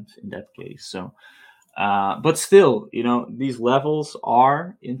trend in that case. So, but still, these levels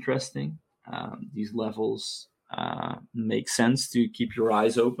are interesting. These levels make sense to keep your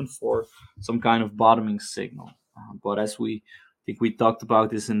eyes open for some kind of bottoming signal. But as I think we talked about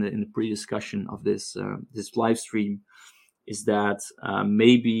this in the pre-discussion of this live stream, is that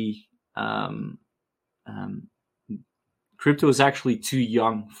maybe um, crypto is actually too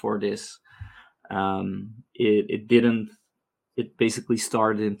young for this. It didn't. It basically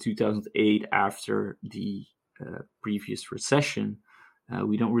started in 2008 after the previous recession.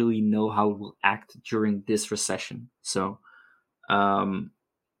 We don't really know how it will act during this recession. So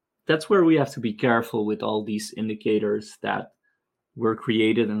that's where we have to be careful with all these indicators that were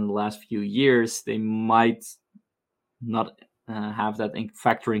created in the last few years. They might not have that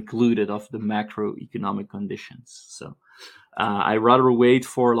factor included of the macroeconomic conditions. So I rather wait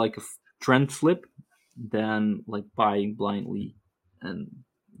for like a trend flip than like buying blindly and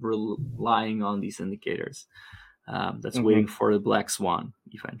relying on these indicators. That's waiting for the black swan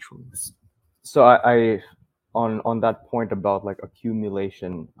eventually. So I on that point about like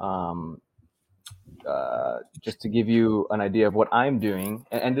accumulation, just to give you an idea of what I'm doing,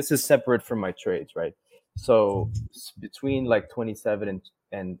 and this is separate from my trades, right? So between like 27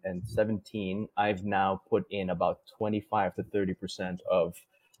 and 17, I've now put in about 25 to 30% of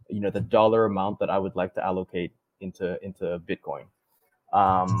the dollar amount that I would like to allocate into Bitcoin.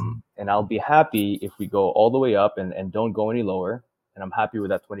 And I'll be happy if we go all the way up and don't go any lower. And I'm happy with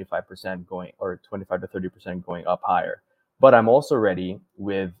that 25% going, or 25 to 30% going up higher. But I'm also ready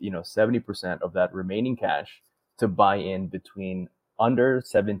with 70% of that remaining cash to buy in between under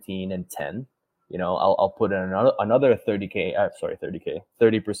 17 and 10. I'll put in another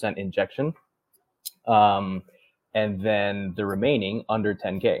 30% injection. And then the remaining under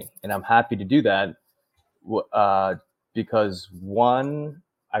 10K. And I'm happy to do that because one,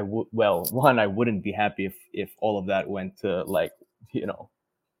 I wouldn't be happy if all of that went to like,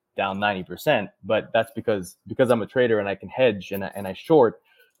 down 90%, but that's because I'm a trader and I can hedge and I short,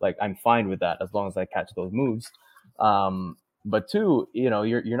 like I'm fine with that as long as I catch those moves. But two,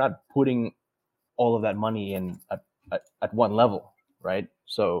 you're not putting all of that money in at one level, right?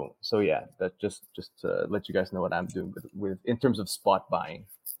 So yeah, that just to let you guys know what I'm doing with in terms of spot buying.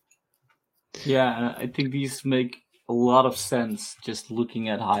 Yeah, I think these make a lot of sense just looking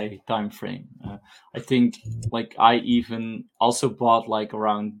at high time frame. I think like I even also bought like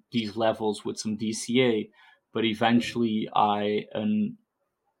around these levels with some DCA, but eventually I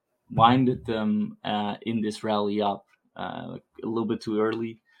unwinded them in this rally up a little bit too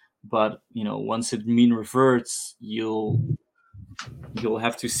early. But once it mean reverts, you'll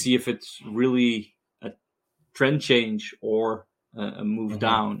have to see if it's really a trend change or a move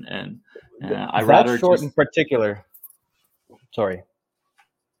down. And I That rather short just in particular. Sorry.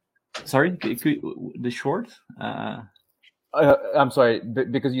 the short. I'm sorry,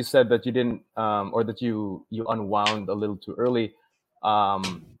 because you said that you didn't, or that you unwound a little too early.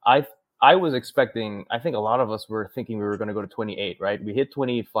 I was expecting. I think a lot of us were thinking we were going to go to 28, right? We hit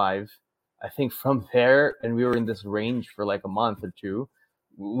 25. I think from there, and we were in this range for like a month or two.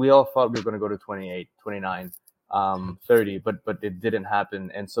 We all thought we were going to go to 28, 29, 30, but it didn't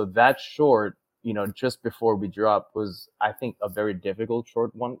happen. And so that short, just before we dropped, was I think a very difficult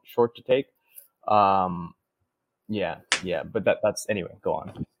short to take. Yeah, but that's anyway. Go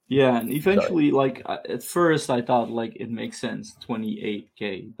on. Yeah, and eventually, like at first, I thought like it makes sense,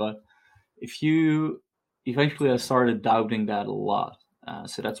 28K, but if you eventually, I started doubting that a lot.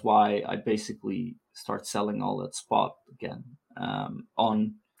 So that's why I basically start selling all that spot again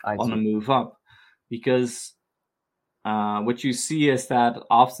on I a see. move up, because what you see is that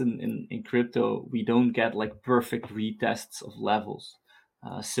often in crypto we don't get like perfect retests of levels,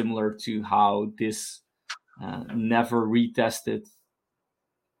 similar to how this never retested.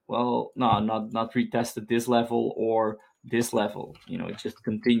 Well, no, not retested this level or this level. It just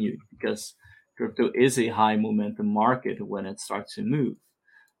continued because crypto is a high momentum market when it starts to move.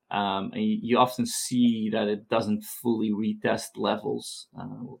 And you often see that it doesn't fully retest levels.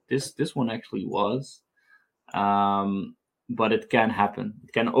 This one actually was, but it can happen.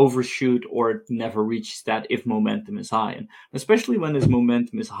 It can overshoot or it never reaches that if momentum is high, and especially when this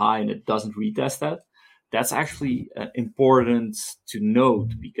momentum is high and it doesn't retest that. That's actually important to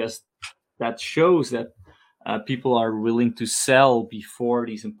note, because that shows that people are willing to sell before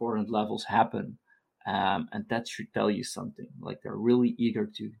these important levels happen. And that should tell you something, like they're really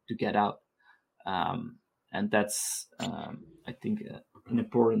eager to get out. And that's, I think, an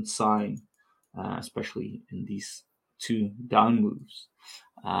important sign, especially in these two down moves.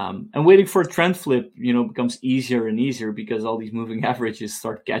 And waiting for a trend flip, becomes easier and easier because all these moving averages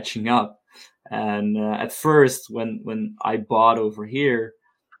start catching up. And at first, when I bought over here,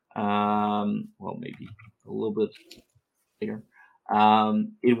 well, maybe a little bit later,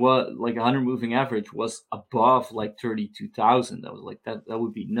 it was like 100 moving average was above like 32,000. I was like, that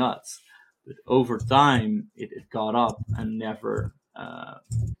would be nuts. But over time, it got up and never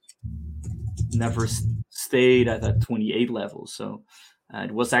stayed at that 28 level. So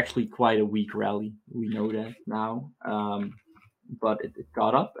it was actually quite a weak rally. We know that now. But it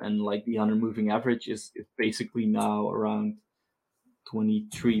got up, and like the 100 moving average is basically now around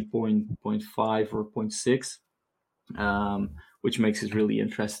 23.5 or 0.6, which makes it really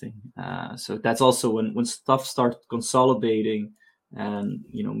interesting. So that's also when stuff starts consolidating and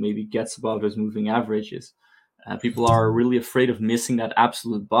maybe gets above those moving averages. People are really afraid of missing that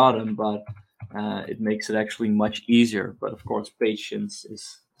absolute bottom, but it makes it actually much easier. But of course, patience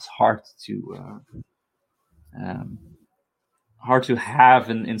is hard to have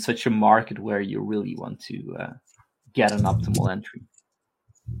in such a market where you really want to get an optimal entry.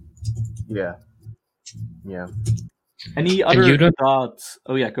 Yeah. Any other thoughts?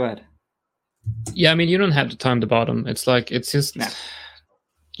 Oh yeah, go ahead. Yeah, I mean, you don't have to time the bottom. It's like, it's just,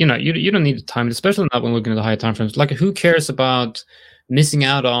 you don't need to time it, especially not when looking at the higher time frames. Like, who cares about missing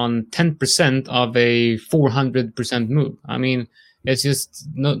out on 10% of a 400% move? I mean, it's just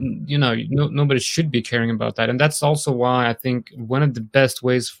nobody should be caring about that. And that's also why I think one of the best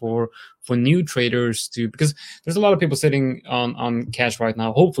ways for new traders because there's a lot of people sitting on cash right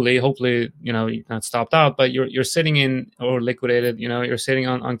now. Hopefully you're not stopped out, but you're sitting in or liquidated. You're sitting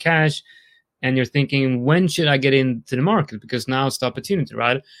on cash, and you're thinking, when should I get into the market? Because now it's the opportunity,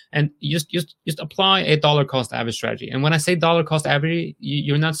 right? And you just apply a dollar cost average strategy. And when I say dollar cost average,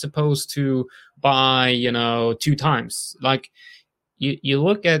 you're not supposed to buy 2 times. Like, you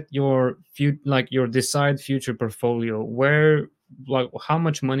look at your desired future portfolio, where, like, how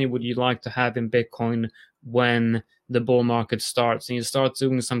much money would you like to have in Bitcoin when the bull market starts, and you start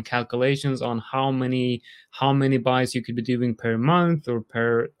doing some calculations on how many buys you could be doing per month or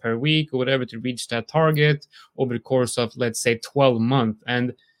per week or whatever to reach that target over the course of, let's say, 12 months.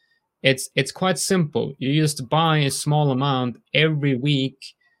 And it's quite simple. You just buy a small amount every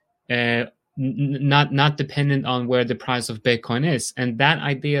week, not dependent on where the price of Bitcoin is. And that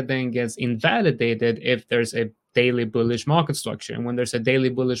idea then gets invalidated if there's a daily bullish market structure. And when there's a daily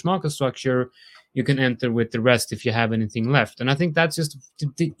bullish market structure, you can enter with the rest if you have anything left. And I think that's just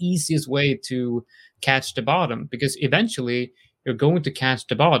the easiest way to catch the bottom, because eventually you're going to catch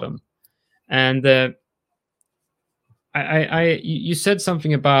the bottom. And you said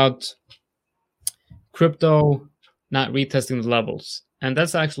something about crypto not retesting the levels. And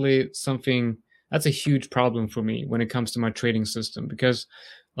that's actually that's a huge problem for me when it comes to my trading system, because,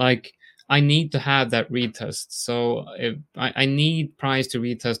 like, I need to have that retest. So if I need price to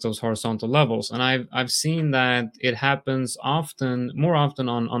retest those horizontal levels, and I've seen that it happens more often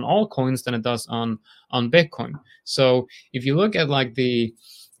on altcoins than it does on Bitcoin. So if you look at like the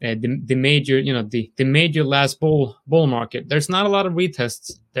major the major last bull market, there's not a lot of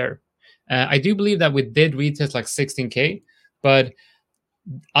retests there. I do believe that we did retest like 16K, but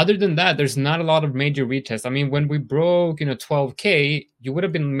other than that, there's not a lot of major retests. I mean, when we broke 12K, you would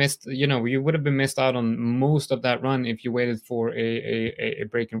have been missed out on most of that run if you waited for a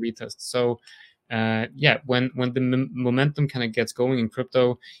break and retest. So when the momentum kind of gets going in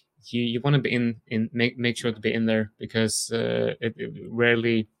crypto, you want to be make sure to be in there, because it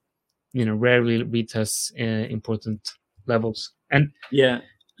rarely retests important levels. And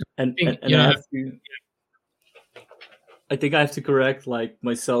I think I have to correct like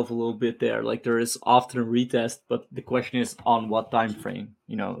myself a little bit there. Like, there is often a retest, but the question is on what time frame.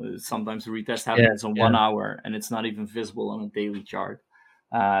 Sometimes the retest happens on 1 hour, and it's not even visible on a daily chart.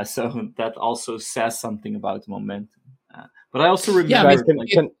 So that also says something about the momentum. But I also remember,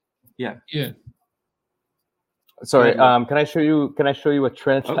 Sorry, can I show you a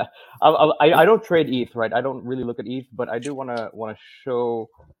trend? Oh. I don't trade ETH, right? I don't really look at ETH, but I do want to show.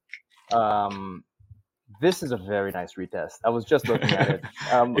 This is a very nice retest. I was just looking at it.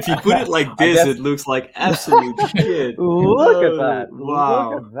 If you put it like this, it looks like absolute shit. Look at that!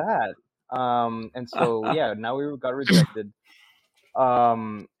 Wow. Look at that! And so now we got rejected. Is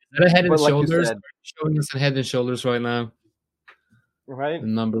that a head and like shoulders? Showing us a head and shoulders right now. Right. The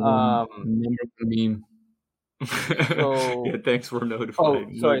number one meme. So, Yeah, thanks for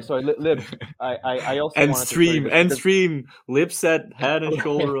notifying. sorry, Lib. I also End wanted to tell you stream, this end because stream. Lip set head and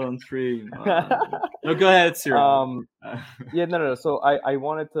shoulder on stream. No, go ahead, Cyril. Yeah, no. So I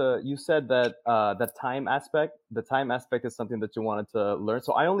wanted to. You said that the time aspect. The time aspect is something that you wanted to learn.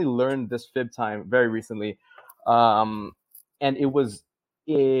 So I only learned this fib time very recently, and it was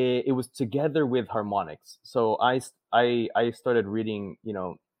together with harmonics. So I started reading.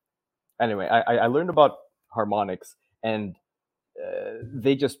 Anyway, I learned about harmonics, and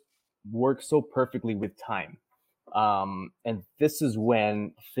they just work so perfectly with time. And this is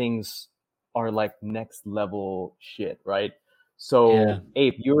when things are like next level shit, right? Yeah. So,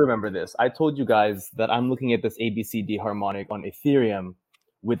 Ape, you remember this. I told you guys that I'm looking at this ABCD harmonic on Ethereum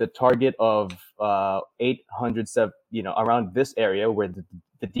with a target of 800, around this area where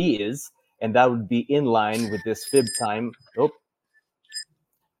the D is, and that would be in line with this fib time. Oh,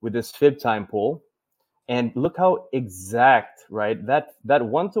 with this fib time pull. And look how exact, right? That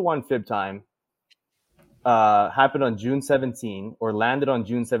 1-to-1 fib time happened on June 17 or landed on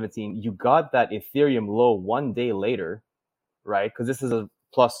June 17. You got that Ethereum low 1 day later, right? Because this is a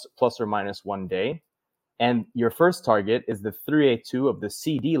plus or minus 1 day. And your first target is the 382 of the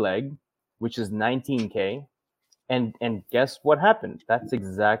CD leg, which is 19K. And guess what happened? That's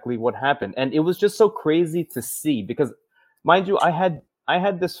exactly what happened. And it was just so crazy to see because, mind you, I had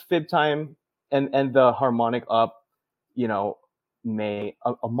this fib time and the harmonic up, May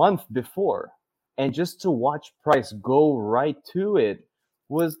a month before, and just to watch price go right to it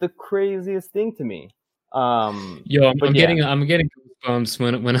was the craziest thing to me. Yo, But yeah, I'm getting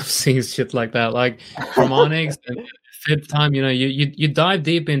goosebumps when I'm seeing shit like that, like harmonics and fib time. You dive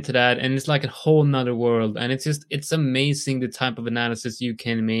deep into that, and it's like a whole nother world. And it's amazing the type of analysis you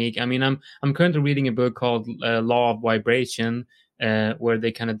can make. I mean, I'm currently reading a book called Law of Vibration, where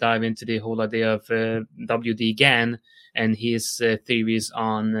they kind of dive into the whole idea of W.D. Gann and his theories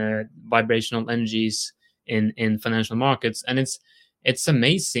on vibrational energies in financial markets, and it's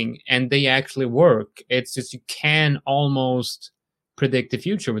amazing, and they actually work. It's just you can almost predict the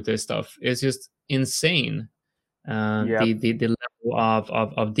future with this stuff. It's just insane, yeah, the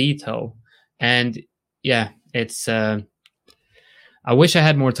level of detail. And yeah, it's I wish I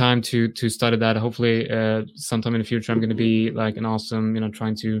had more time to study that. Hopefully sometime in the future I'm going to be like an awesome,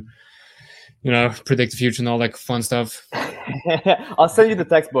 trying to predict the future and all that fun stuff. I'll send you the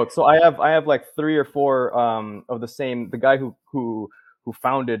textbook. So I have like 3 or 4 of the same. The guy who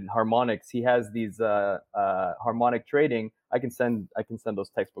founded harmonics, he has these harmonic trading. I can send those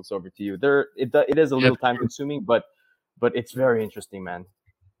textbooks over to you. It is a Yeah, little time consuming, but it's very interesting, man.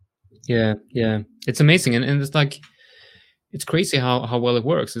 yeah, it's amazing. And it's like, it's crazy how well it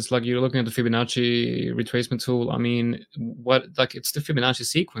works. It's like you're looking at the Fibonacci retracement tool. I mean, it's the Fibonacci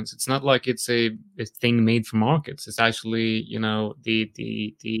sequence. It's not like it's a thing made for markets. It's actually,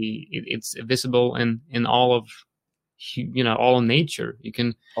 it's visible in all of, all of nature. You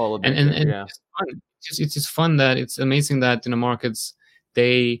can, All of and yeah. it's fun. It's just fun that it's amazing that markets,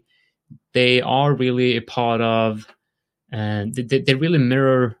 they are really a part of, and they really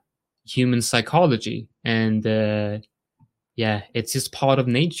mirror human psychology. And yeah, it's just part of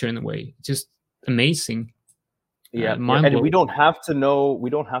nature in a way. It's just amazing. Yeah, Mind and blowing. we don't have to know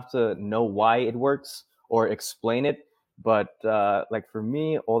why it works or explain it, but like for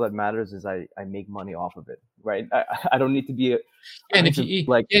me, all that matters is I make money off of it, right? I don't need to be And if you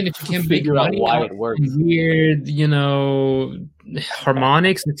can make figure out money why out it works. of weird,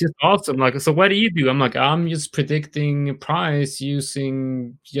 harmonics, it's just awesome. Like, so what do you do? I'm like, I'm just predicting price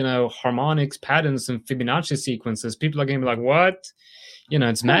using, harmonics patterns and Fibonacci sequences. People are gonna be like, what?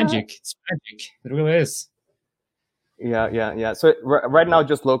 It's magic. It's magic. It really is. Yeah. So right now,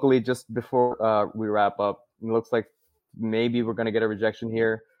 just locally, just before we wrap up, it looks like maybe we're gonna get a rejection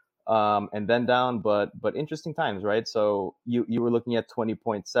here, and then down. But interesting times, right? So you were looking at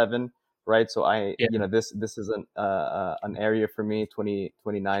 20.7, right? So Yeah. this is an area for me, 20,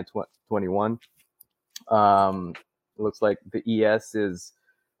 29, 21. It looks like the ES is,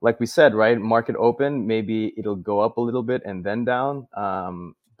 like we said, right? Market open, maybe it'll go up a little bit and then down.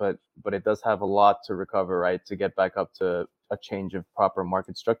 But it does have a lot to recover, right? To get back up to a change of proper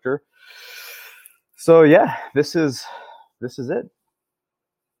market structure. So yeah, this is it.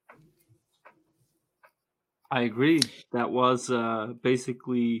 I agree. That was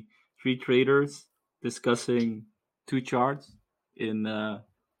basically 3 traders discussing 2 charts in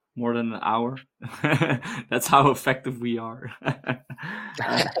more than an hour. That's how effective we are.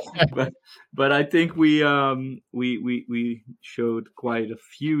 but I think we showed quite a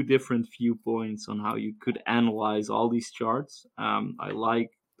few different viewpoints on how you could analyze all these charts.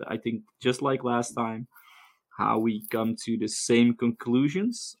 I think just like last time, how we come to the same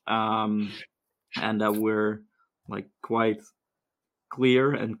conclusions, and that we're like quite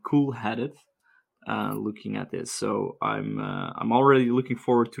clear and cool-headed looking at this. So I'm already looking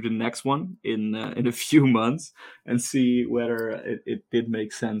forward to the next one in a few months and see whether it did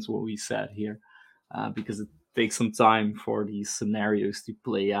make sense what we said here, because it takes some time for these scenarios to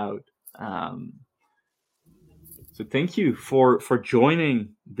play out. So thank you for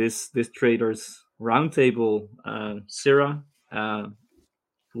joining this traders roundtable, Sarah,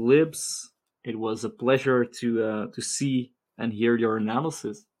 Libs. It was a pleasure to see and hear your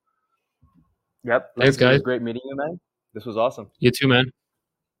analysis. Yep. Thanks, It was guys. great meeting you, man. This was awesome. You too, man.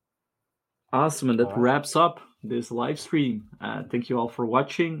 Awesome, and that All right. wraps up this live stream. Thank you all for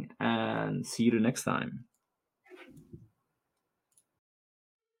watching, and see you the next time.